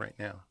or right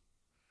now?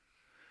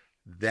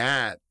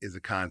 That is a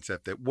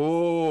concept that,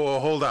 whoa,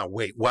 hold on.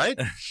 Wait, what?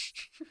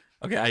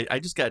 Okay, I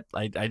just got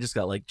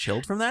like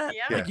chilled from that.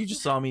 Yeah. Like you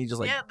just saw me just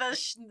like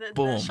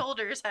the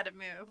shoulders had to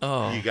move.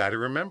 Oh, you got to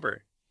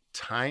remember,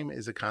 time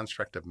is a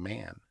construct of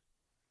man.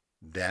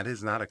 That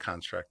is not a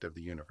construct of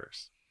the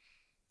universe.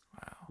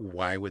 Wow.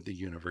 Why would the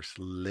universe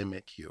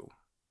limit you?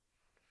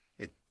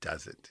 It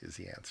doesn't, is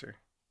the answer.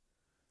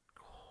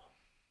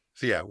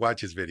 So yeah, watch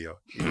his video.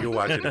 You'll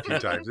watch it a few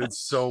times. It's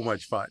so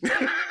much fun.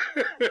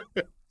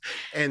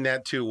 And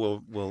that too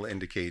will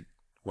indicate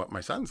what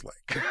my son's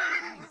like.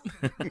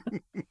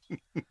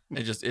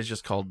 It's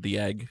just called The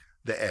Egg.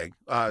 The Egg.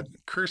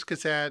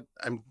 Kurzgesagt,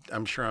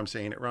 I'm sure I'm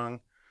saying it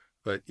wrong,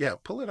 but yeah,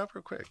 pull it up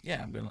real quick.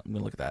 Yeah, I'm gonna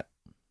look at that.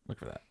 Look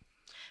for that.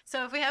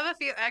 So if we have a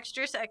few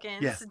extra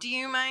seconds, do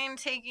you mind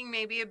taking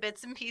maybe a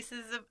bits and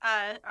pieces of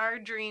our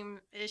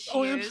dream issues?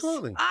 Oh,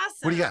 absolutely. Awesome.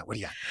 What do you got?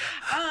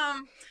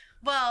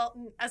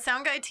 Well, a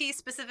sound guy T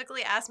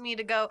specifically asked me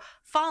to go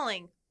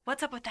falling.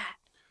 What's up with that?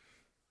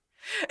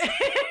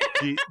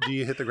 Do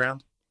you hit the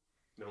ground?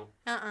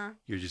 No.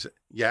 You're just,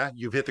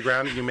 you've hit the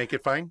ground and you make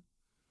it fine?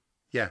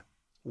 Yeah.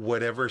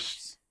 Whatever.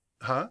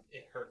 Huh?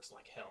 It hurts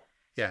like hell.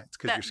 Yeah, it's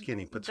because you're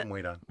skinny. Put some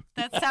weight on.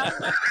 That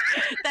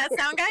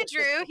sound guy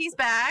Drew, he's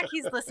back.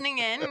 He's listening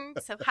in.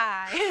 So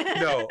hi.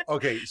 No,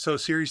 okay. So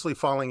seriously,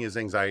 falling is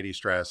anxiety,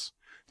 stress.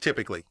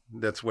 Typically,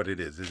 that's what it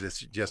is. Is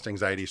it's just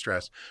anxiety,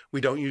 stress.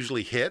 We don't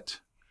usually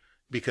hit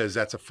because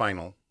that's a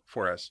final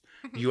for us.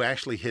 You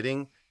actually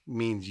hitting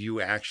means you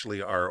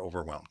actually are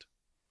overwhelmed.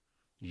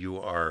 You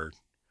are,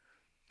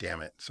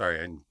 damn it. Sorry,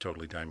 I'm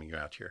totally timing you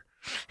out here.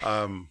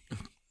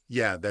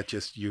 Yeah, that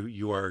just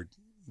you are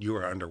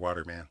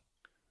underwater, man.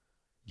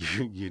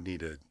 You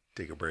need to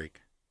take a break.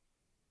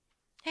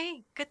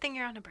 Hey, good thing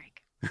you're on a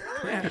break.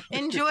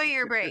 Enjoy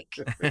your break.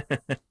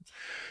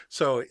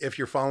 So if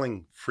you're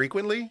falling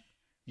frequently,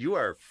 you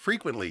are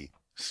frequently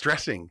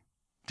stressing.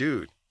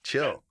 Dude,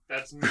 chill.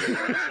 That's me.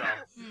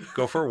 Myself.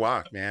 Go for a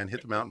walk, man.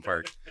 Hit the mountain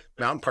park.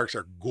 Mountain parks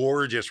are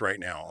gorgeous right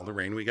now. All the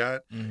rain we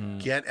got. Mm-hmm.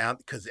 Get out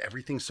because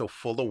everything's so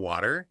full of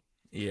water.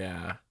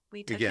 Yeah.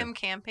 We took Again. him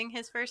camping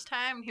his first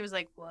time. And he was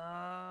like,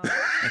 whoa.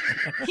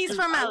 He's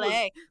from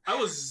LA. I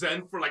was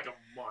zen for like a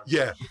month.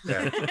 Yeah.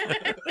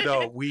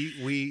 No,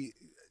 we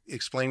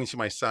explaining to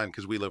my son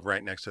because we live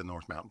right next to the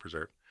North Mountain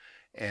Preserve,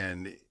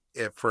 and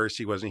at first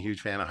he wasn't a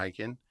huge fan of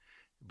hiking,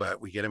 but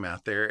we get him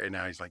out there, and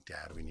now he's like,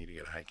 Dad, we need to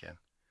get a hike in.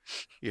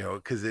 You know,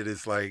 because it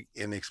is like,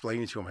 and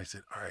explaining to him, I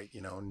said, all right,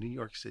 you know, New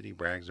York City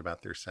brags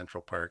about their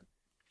Central Park.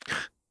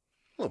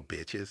 Little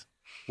bitches.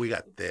 We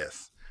got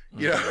this.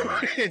 You know,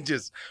 and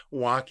just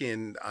walk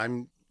in.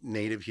 I'm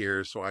native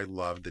here, so I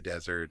love the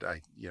desert.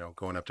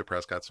 Going up to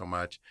Prescott so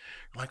much.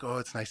 I'm like, oh,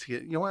 it's nice to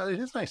get, it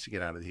is nice to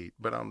get out of the heat,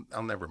 but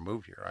I'll never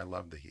move here. I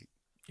love the heat.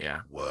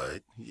 Yeah.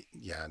 What?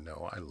 Yeah,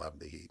 no, I love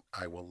the heat.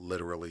 I will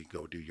literally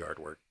go do yard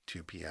work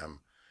 2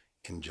 p.m.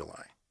 in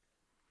July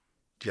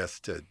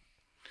just to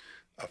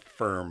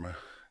affirm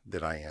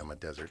that I am a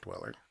desert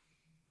dweller.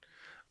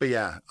 But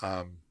yeah,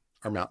 our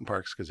mountain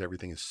parks, because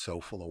everything is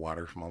so full of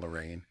water from all the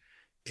rain,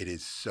 it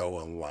is so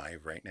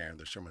alive right now.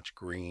 There's so much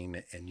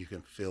green, and you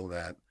can feel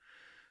that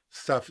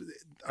stuff.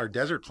 Our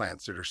desert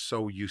plants that are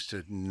so used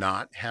to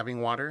not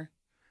having water,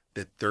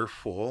 that they're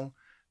full,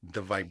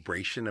 the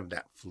vibration of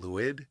that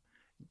fluid,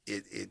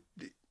 it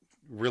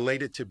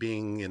related to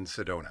being in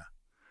Sedona.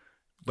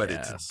 But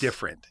it's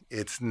different.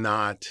 It's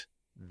not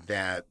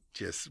that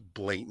just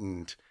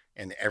blatant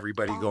and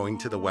everybody going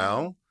to the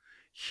well.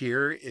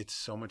 Here, it's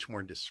so much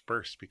more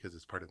dispersed because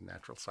it's part of the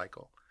natural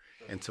cycle.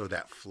 And so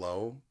that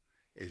flow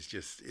is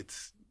just,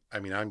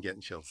 I'm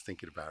getting chills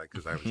thinking about it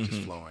because I was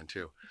just flowing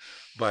too.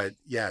 But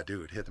yeah,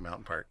 dude, hit the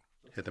mountain park.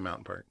 Hit the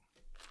mountain park.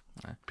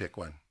 Pick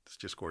one. It's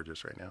just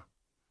gorgeous right now.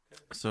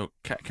 So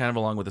kind of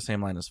along with the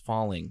same line as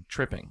falling,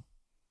 tripping.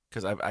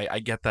 Because I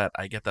get that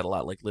a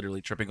lot, like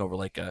literally tripping over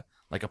like a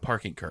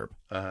parking curb.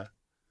 Uh-huh.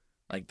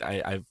 Like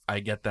I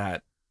get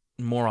that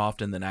more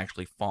often than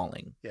actually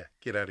falling. Yeah,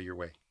 get out of your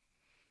way.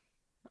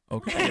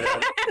 Okay.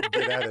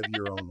 Get out of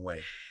your own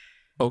way.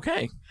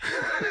 Okay.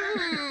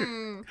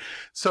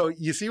 So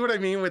you see what I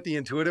mean with the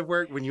intuitive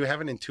work? When you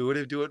have an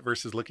intuitive do it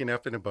versus looking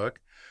up in a book,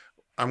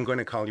 I'm going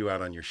to call you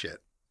out on your shit.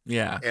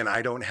 Yeah. And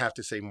I don't have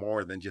to say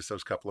more than just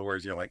those couple of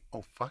words. You're like,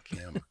 oh, fuck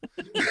him.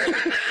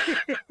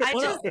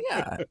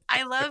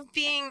 I love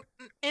being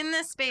in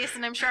this space,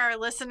 and I'm sure our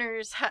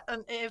listeners,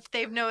 if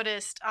they've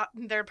noticed,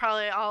 they're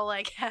probably all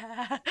like,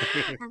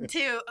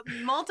 too.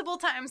 Multiple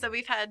times that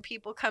we've had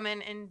people come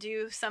in and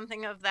do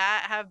something of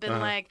that have been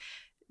like,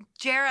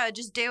 Jara,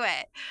 just do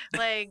it.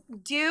 Like,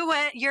 do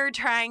what you're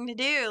trying to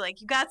do. Like,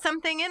 you got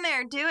something in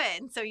there, do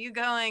it. And so you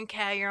go and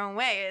carry your own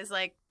way is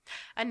like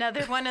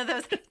another one of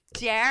those,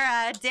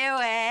 Jara, do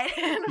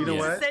it. You know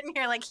what? Sitting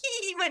here like,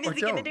 when is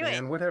he going to do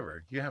it?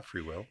 Whatever. You have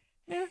free will.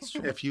 Yeah, it's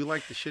true. If you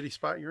like the shitty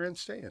spot you're in,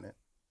 stay in it.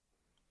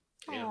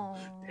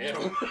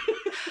 Damn.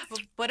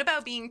 What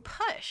about being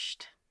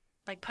pushed?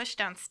 Like pushed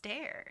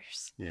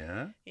downstairs?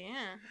 Yeah.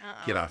 Yeah.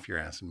 Get off your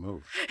ass and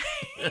move.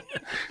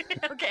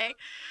 Okay.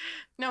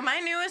 No, my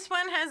newest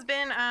one has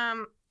been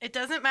it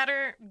doesn't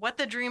matter what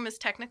the dream is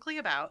technically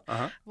about,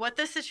 what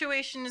the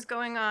situation is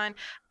going on.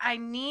 I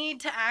need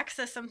to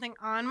access something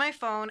on my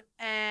phone,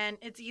 and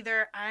it's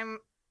either I'm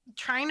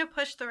trying to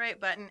push the right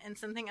button and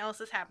something else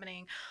is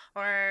happening,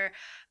 or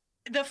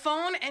the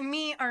phone and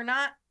me are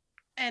not,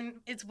 and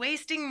it's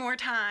wasting more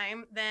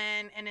time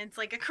and it's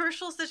like a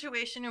crucial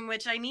situation in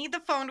which I need the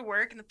phone to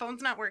work and the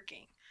phone's not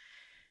working.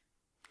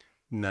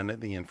 None of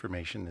the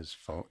information is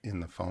in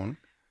the phone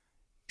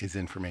is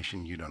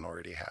information you don't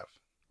already have.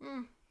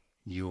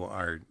 You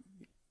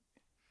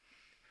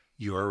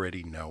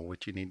already know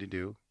what you need to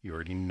do. You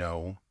already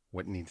know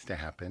what needs to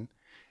happen,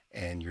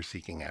 and you're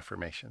seeking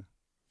affirmation.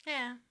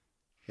 Yeah.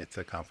 It's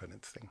a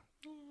confidence thing.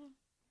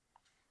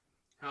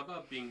 How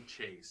about being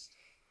chased?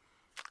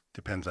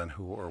 Depends on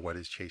who or what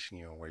is chasing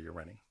you and where you're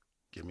running.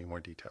 Give me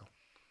more detail.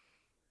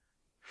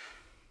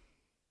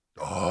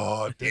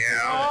 Oh, damn.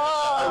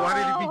 I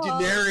wanted to be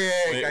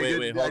generic.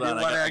 Wait, hold on.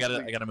 I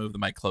gotta move the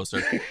mic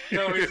closer.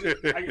 No, I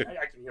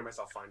can hear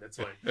myself fine. That's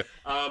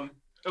fine.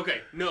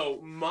 Okay,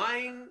 no,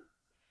 mine,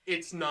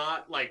 it's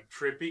not like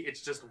trippy.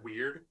 It's just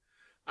weird.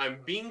 I'm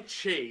being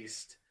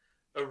chased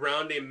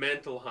around a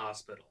mental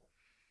hospital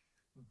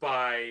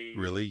by...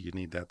 Really? You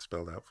need that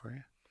spelled out for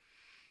you?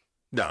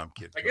 No, I'm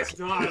kidding. I guess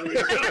not.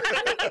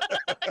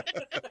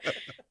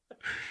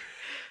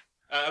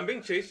 I'm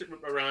being chased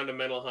around a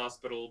mental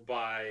hospital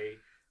by,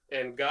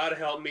 and God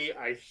help me,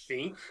 I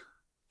think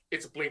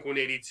it's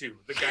Blink-182.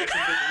 The guys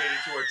from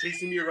Blink-182 are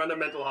chasing me around a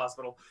mental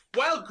hospital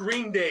while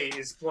Green Day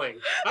is playing.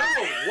 I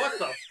don't know what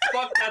the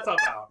fuck that's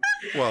about.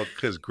 Well,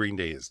 because Green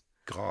Day is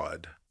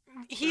God.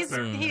 He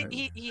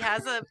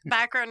has a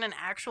background in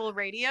actual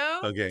radio,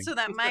 Okay. so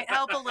that might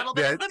help a little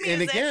bit with the music.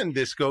 And again,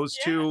 this goes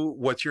to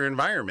what's your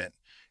environment.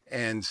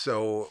 And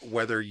so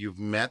whether you've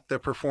met the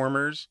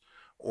performers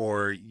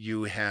or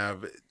you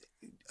have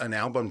an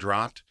album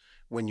dropped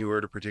when you were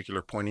at a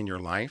particular point in your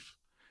life.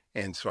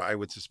 And so I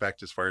would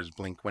suspect, as far as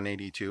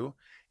Blink-182,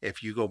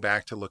 if you go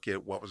back to look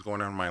at what was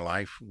going on in my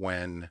life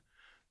when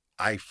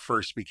I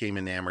first became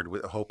enamored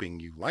with hoping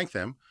you like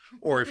them,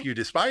 or if you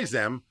despise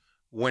them,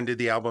 when did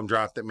the album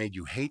drop that made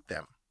you hate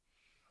them?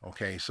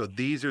 Okay, so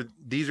these are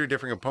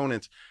different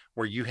components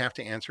where you have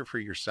to answer for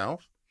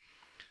yourself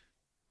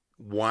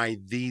why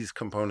these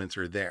components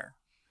are there.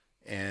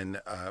 And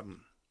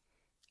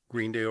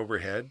Green Day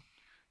Overhead,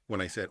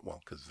 when I said, well,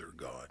 because they're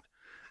God,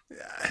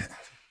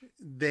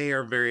 they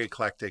are very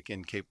eclectic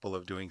and capable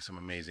of doing some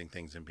amazing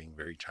things and being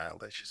very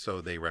childish.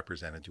 So they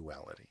represent a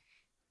duality.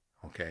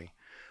 Okay,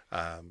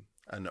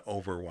 an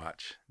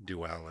Overwatch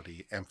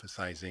duality,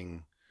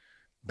 emphasizing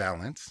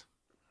balance.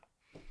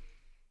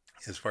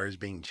 As far as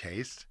being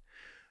chased,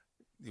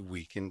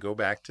 we can go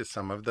back to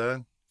some of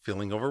the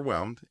feeling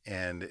overwhelmed,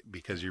 and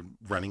because you're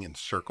running in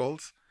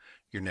circles,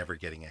 you're never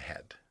getting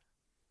ahead.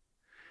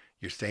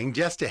 You're staying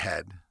just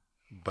ahead,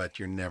 but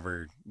you're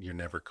never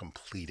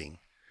completing.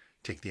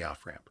 Take the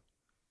off ramp.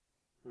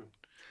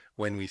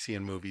 When we see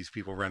in movies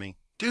people running,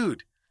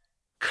 dude,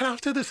 cut off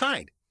to the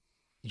side.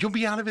 You'll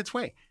be out of its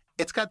way.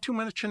 It's got too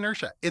much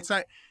inertia. It's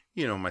not,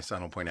 my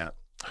son will point out,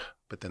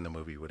 but then the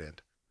movie would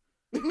end.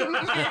 I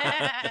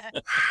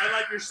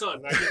like your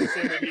son. I think the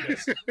same way he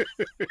does.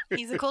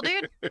 He's a cool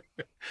dude.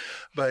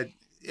 But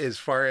as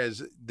far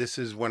as this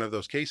is one of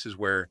those cases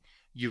where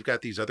you've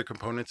got these other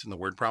components in the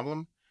word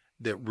problem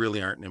that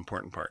really aren't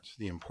important parts.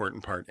 The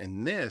important part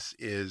in this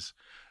is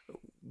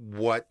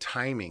what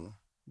timing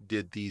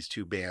did these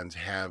two bands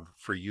have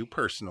for you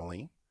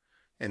personally?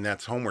 And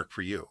that's homework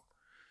for you.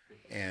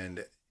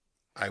 And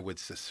I would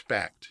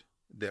suspect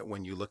that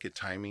when you look at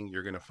timing,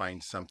 you're going to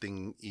find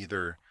something,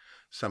 either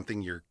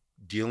something you're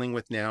dealing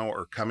with now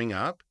or coming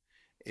up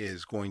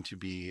is going to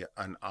be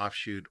an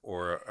offshoot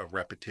or a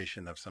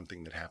repetition of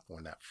something that happened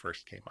when that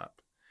first came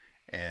up.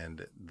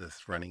 And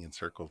this running in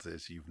circles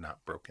is you've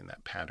not broken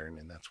that pattern,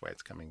 and that's why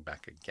it's coming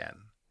back again.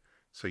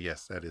 So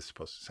yes, that is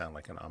supposed to sound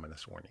like an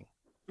ominous warning.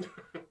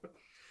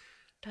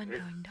 Dun,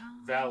 dun,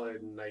 dun.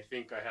 Valid, and I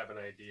think I have an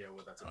idea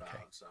what that's about.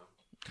 Okay. So,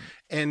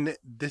 And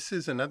this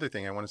is another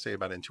thing I want to say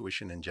about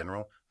intuition in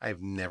general.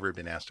 I've never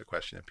been asked a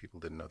question that people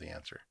didn't know the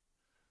answer.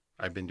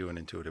 I've been doing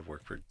intuitive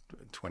work for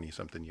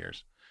 20-something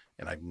years,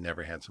 and I've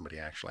never had somebody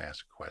actually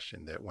ask a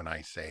question that when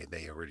I say,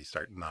 they already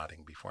start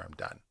nodding before I'm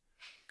done.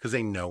 Because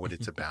they know what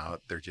it's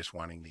about. They're just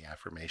wanting the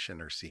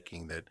affirmation or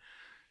seeking that,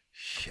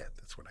 shit,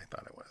 that's what I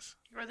thought it was.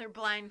 Or they're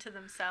blind to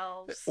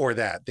themselves. Or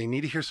that. They need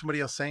to hear somebody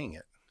else saying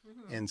it.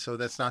 Mm-hmm. And so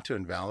that's not to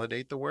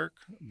invalidate the work,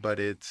 but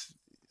it's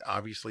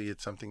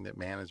something that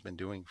man has been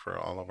doing for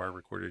all of our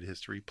recorded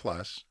history.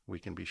 Plus, we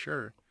can be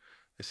sure,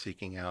 is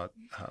seeking out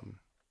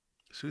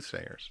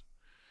soothsayers.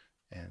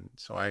 And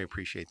so I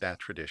appreciate that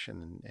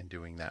tradition and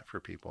doing that for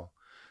people.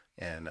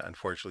 And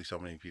unfortunately, so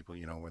many people,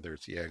 whether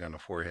it's the egg on the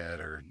forehead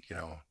or,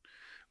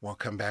 well,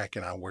 come back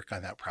and I'll work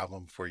on that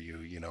problem for you,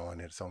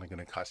 and it's only going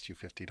to cost you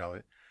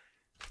 $50.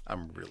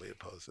 I'm really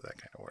opposed to that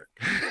kind of work.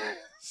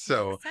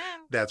 So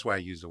that's why I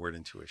use the word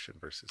intuition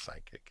versus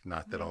psychic.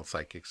 Not that all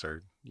psychics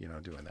are,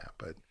 doing that,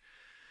 but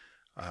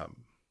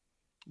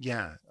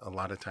yeah, a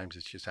lot of times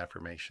it's just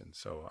affirmation.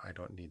 So I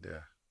don't need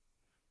to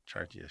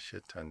charge you a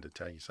shit ton to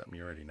tell you something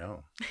you already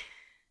know.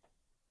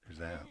 There's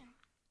that.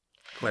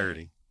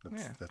 Clarity.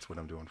 That's what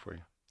I'm doing for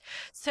you.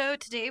 So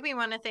today we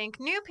want to thank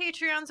new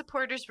Patreon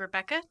supporters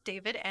Rebecca,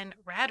 David, and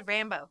Rad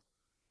Rambo.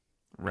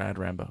 Rad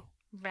Rambo.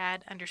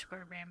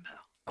 Rad_Rambo.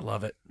 I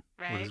love it.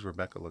 Right? What does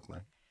Rebecca look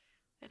like?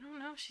 I don't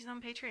know. She's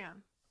on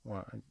Patreon.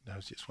 Well, I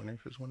was just wondering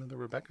if it was one of the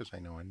Rebeccas I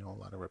know. I know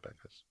a lot of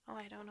Rebeccas. Oh,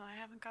 I don't know. I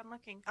haven't gone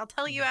looking. I'll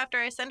tell you after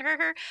I send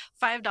her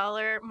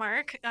 $5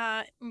 mark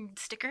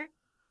sticker,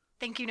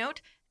 thank you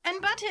note,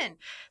 and button,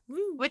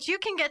 which you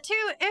can get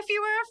too if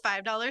you are a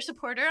 $5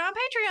 supporter on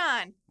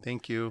Patreon.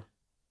 Thank you.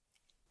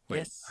 Wait,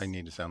 Yes. I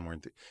need to sound more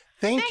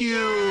Thank you!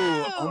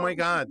 Oh my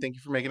God. Thank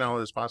you for making all of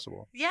this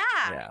possible. Yeah.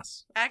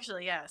 Yes.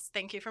 Actually, yes.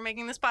 Thank you for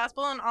making this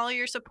possible and all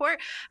your support.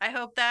 I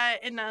hope that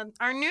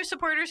our new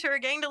supporters who are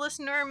getting to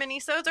listen to our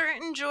mini-sodes are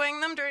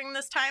enjoying them during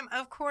this time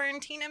of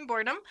quarantine and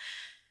boredom.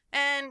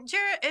 And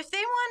Jara, if they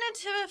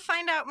wanted to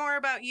find out more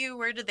about you,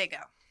 where did they go?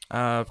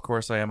 Of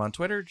course, I am on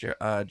Twitter,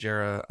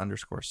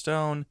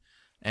 Jara_Stone,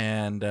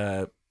 and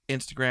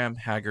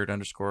Instagram,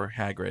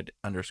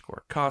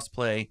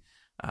 Haggard_Hagrid_cosplay.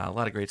 A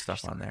lot of great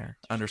stuff on there.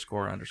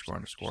 Underscore.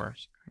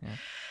 Yeah.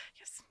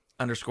 Yes.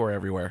 Underscore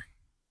everywhere.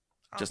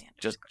 All Just the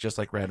underscores. just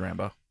like Rad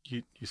Rambo.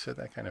 You said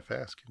that kind of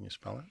fast. Can you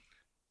spell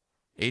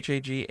it?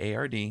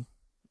 HAGARD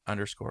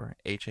underscore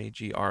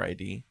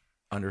HAGRID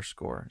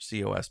underscore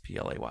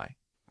COSPLAY.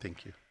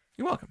 Thank you.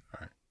 You're welcome. All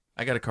right.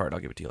 I got a card. I'll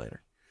give it to you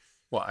later.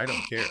 Well, I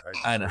don't care.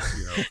 I know.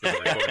 You know, for the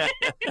recording.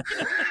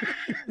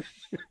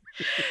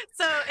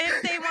 So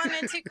if they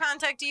wanted to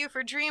contact you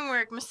for dream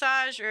work,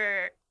 massage,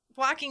 or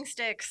walking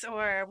sticks,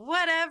 or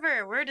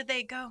whatever, where do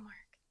they go, Mark?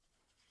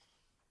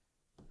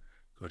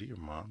 Go to your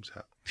mom's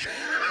house.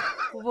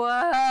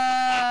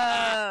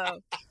 Whoa.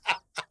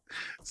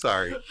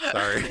 Sorry.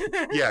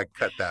 Yeah,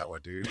 cut that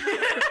one, dude.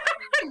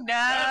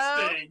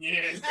 No. Staying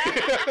in.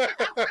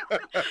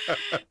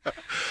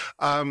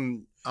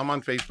 I'm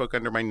on Facebook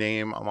under my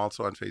name. I'm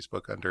also on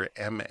Facebook under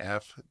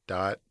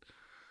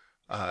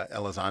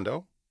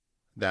mf.elizondo.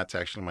 That's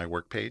actually my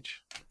work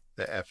page.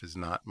 The F is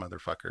not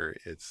motherfucker.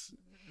 It's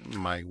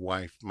my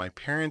wife. My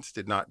parents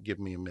did not give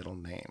me a middle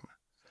name.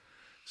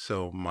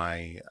 So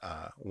my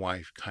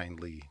wife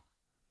kindly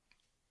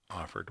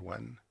offered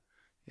one,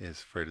 is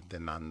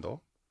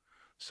Ferdinando.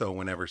 So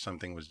whenever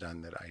something was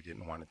done that I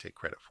didn't want to take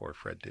credit for,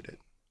 Fred did it.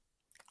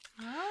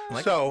 Oh.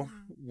 Like- So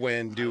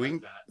when I doing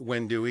like that.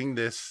 when doing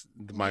this,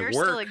 my You're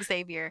work. still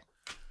Xavier.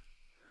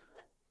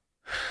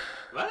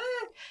 What?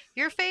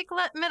 Your fake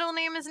middle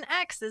name is an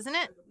X, isn't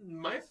it?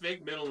 My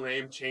fake middle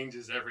name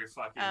changes every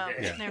fucking Oh, day.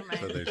 Yeah, never mind.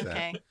 so there's that.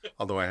 Okay.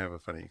 Although I have a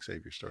funny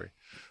Xavier story.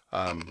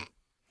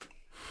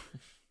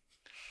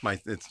 My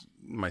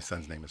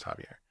son's name is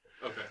Javier.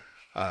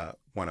 Okay.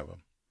 One of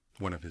them,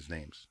 one of his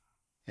names,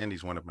 and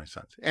he's one of my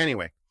sons.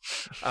 Anyway,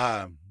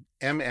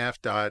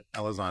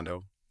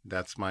 mf.elizondo.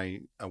 That's my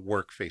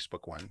work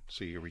Facebook one.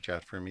 So you reach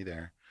out for me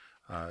there.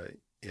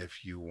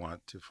 If you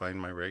want to find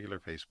my regular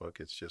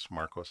Facebook, it's just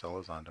Marcos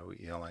Elizondo,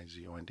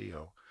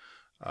 Elizondo.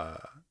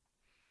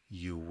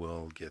 You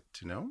will get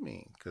to know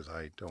me because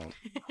I don't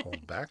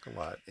hold back a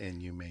lot,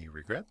 and you may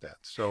regret that.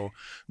 So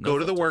go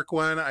to the work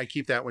one. I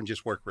keep that one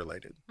just work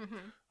related.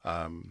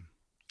 Mm-hmm.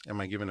 Am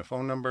I giving a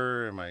phone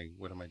number?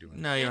 What am I doing?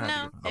 No, you don't No,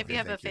 have to. if Okay, you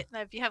have thank you.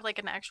 if you have like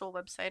an actual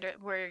website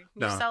where you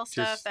No, sell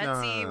stuff, just- no,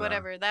 Etsy, no.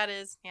 whatever that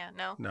is, yeah,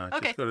 no. No,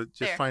 Okay, just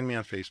fair. find me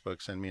on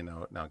Facebook, send me a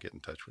note, and I'll get in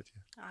touch with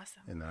you,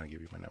 Awesome. and then I'll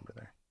give you my number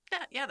there.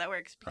 Yeah, that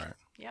works. All right.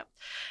 Yep.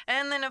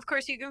 And then, of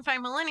course, you can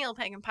find Millennial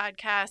Pagan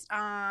Podcast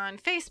on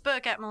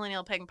Facebook at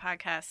Millennial Pagan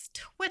Podcast,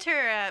 Twitter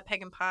at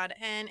Pagan Pod,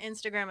 and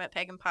Instagram at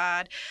Pagan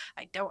Pod.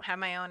 I don't have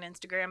my own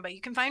Instagram, but you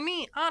can find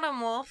me,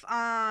 Autumn Wolf,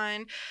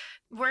 on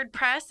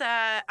WordPress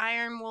at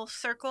Iron Wolf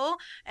Circle,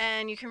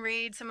 and you can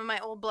read some of my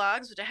old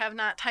blogs, which I have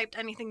not typed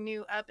anything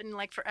new up in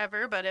like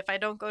forever, but if I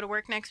don't go to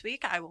work next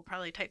week, I will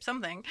probably type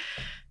something.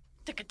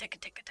 Ticka, ticka,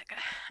 ticka, ticka.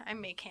 I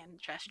make hand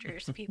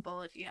gestures,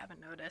 people, if you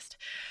haven't noticed.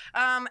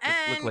 And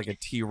Look like a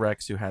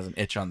T-Rex who has an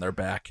itch on their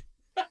back.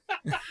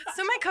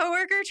 so my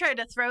coworker tried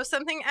to throw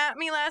something at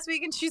me last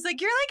week, and she's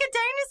like, "You're like a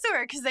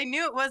dinosaur," because I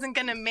knew it wasn't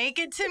gonna make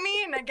it to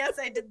me, and I guess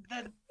I did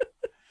the.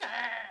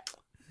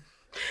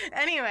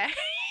 Anyway.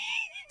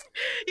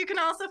 You can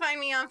also find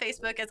me on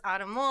Facebook as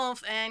Autumn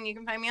Wolf, and you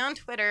can find me on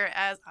Twitter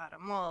as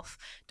Autumn Wolf.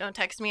 Don't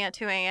text me at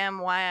 2 a.m.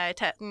 why I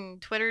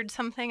twittered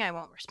something. I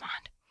won't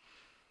respond.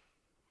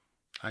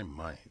 I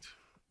might.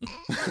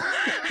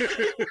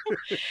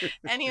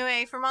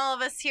 Anyway, from all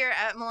of us here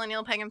at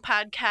Millennial Pagan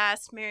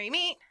Podcast, merry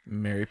meet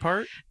Merry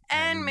part.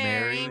 and And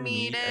merry merry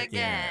meet meet again.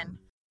 again.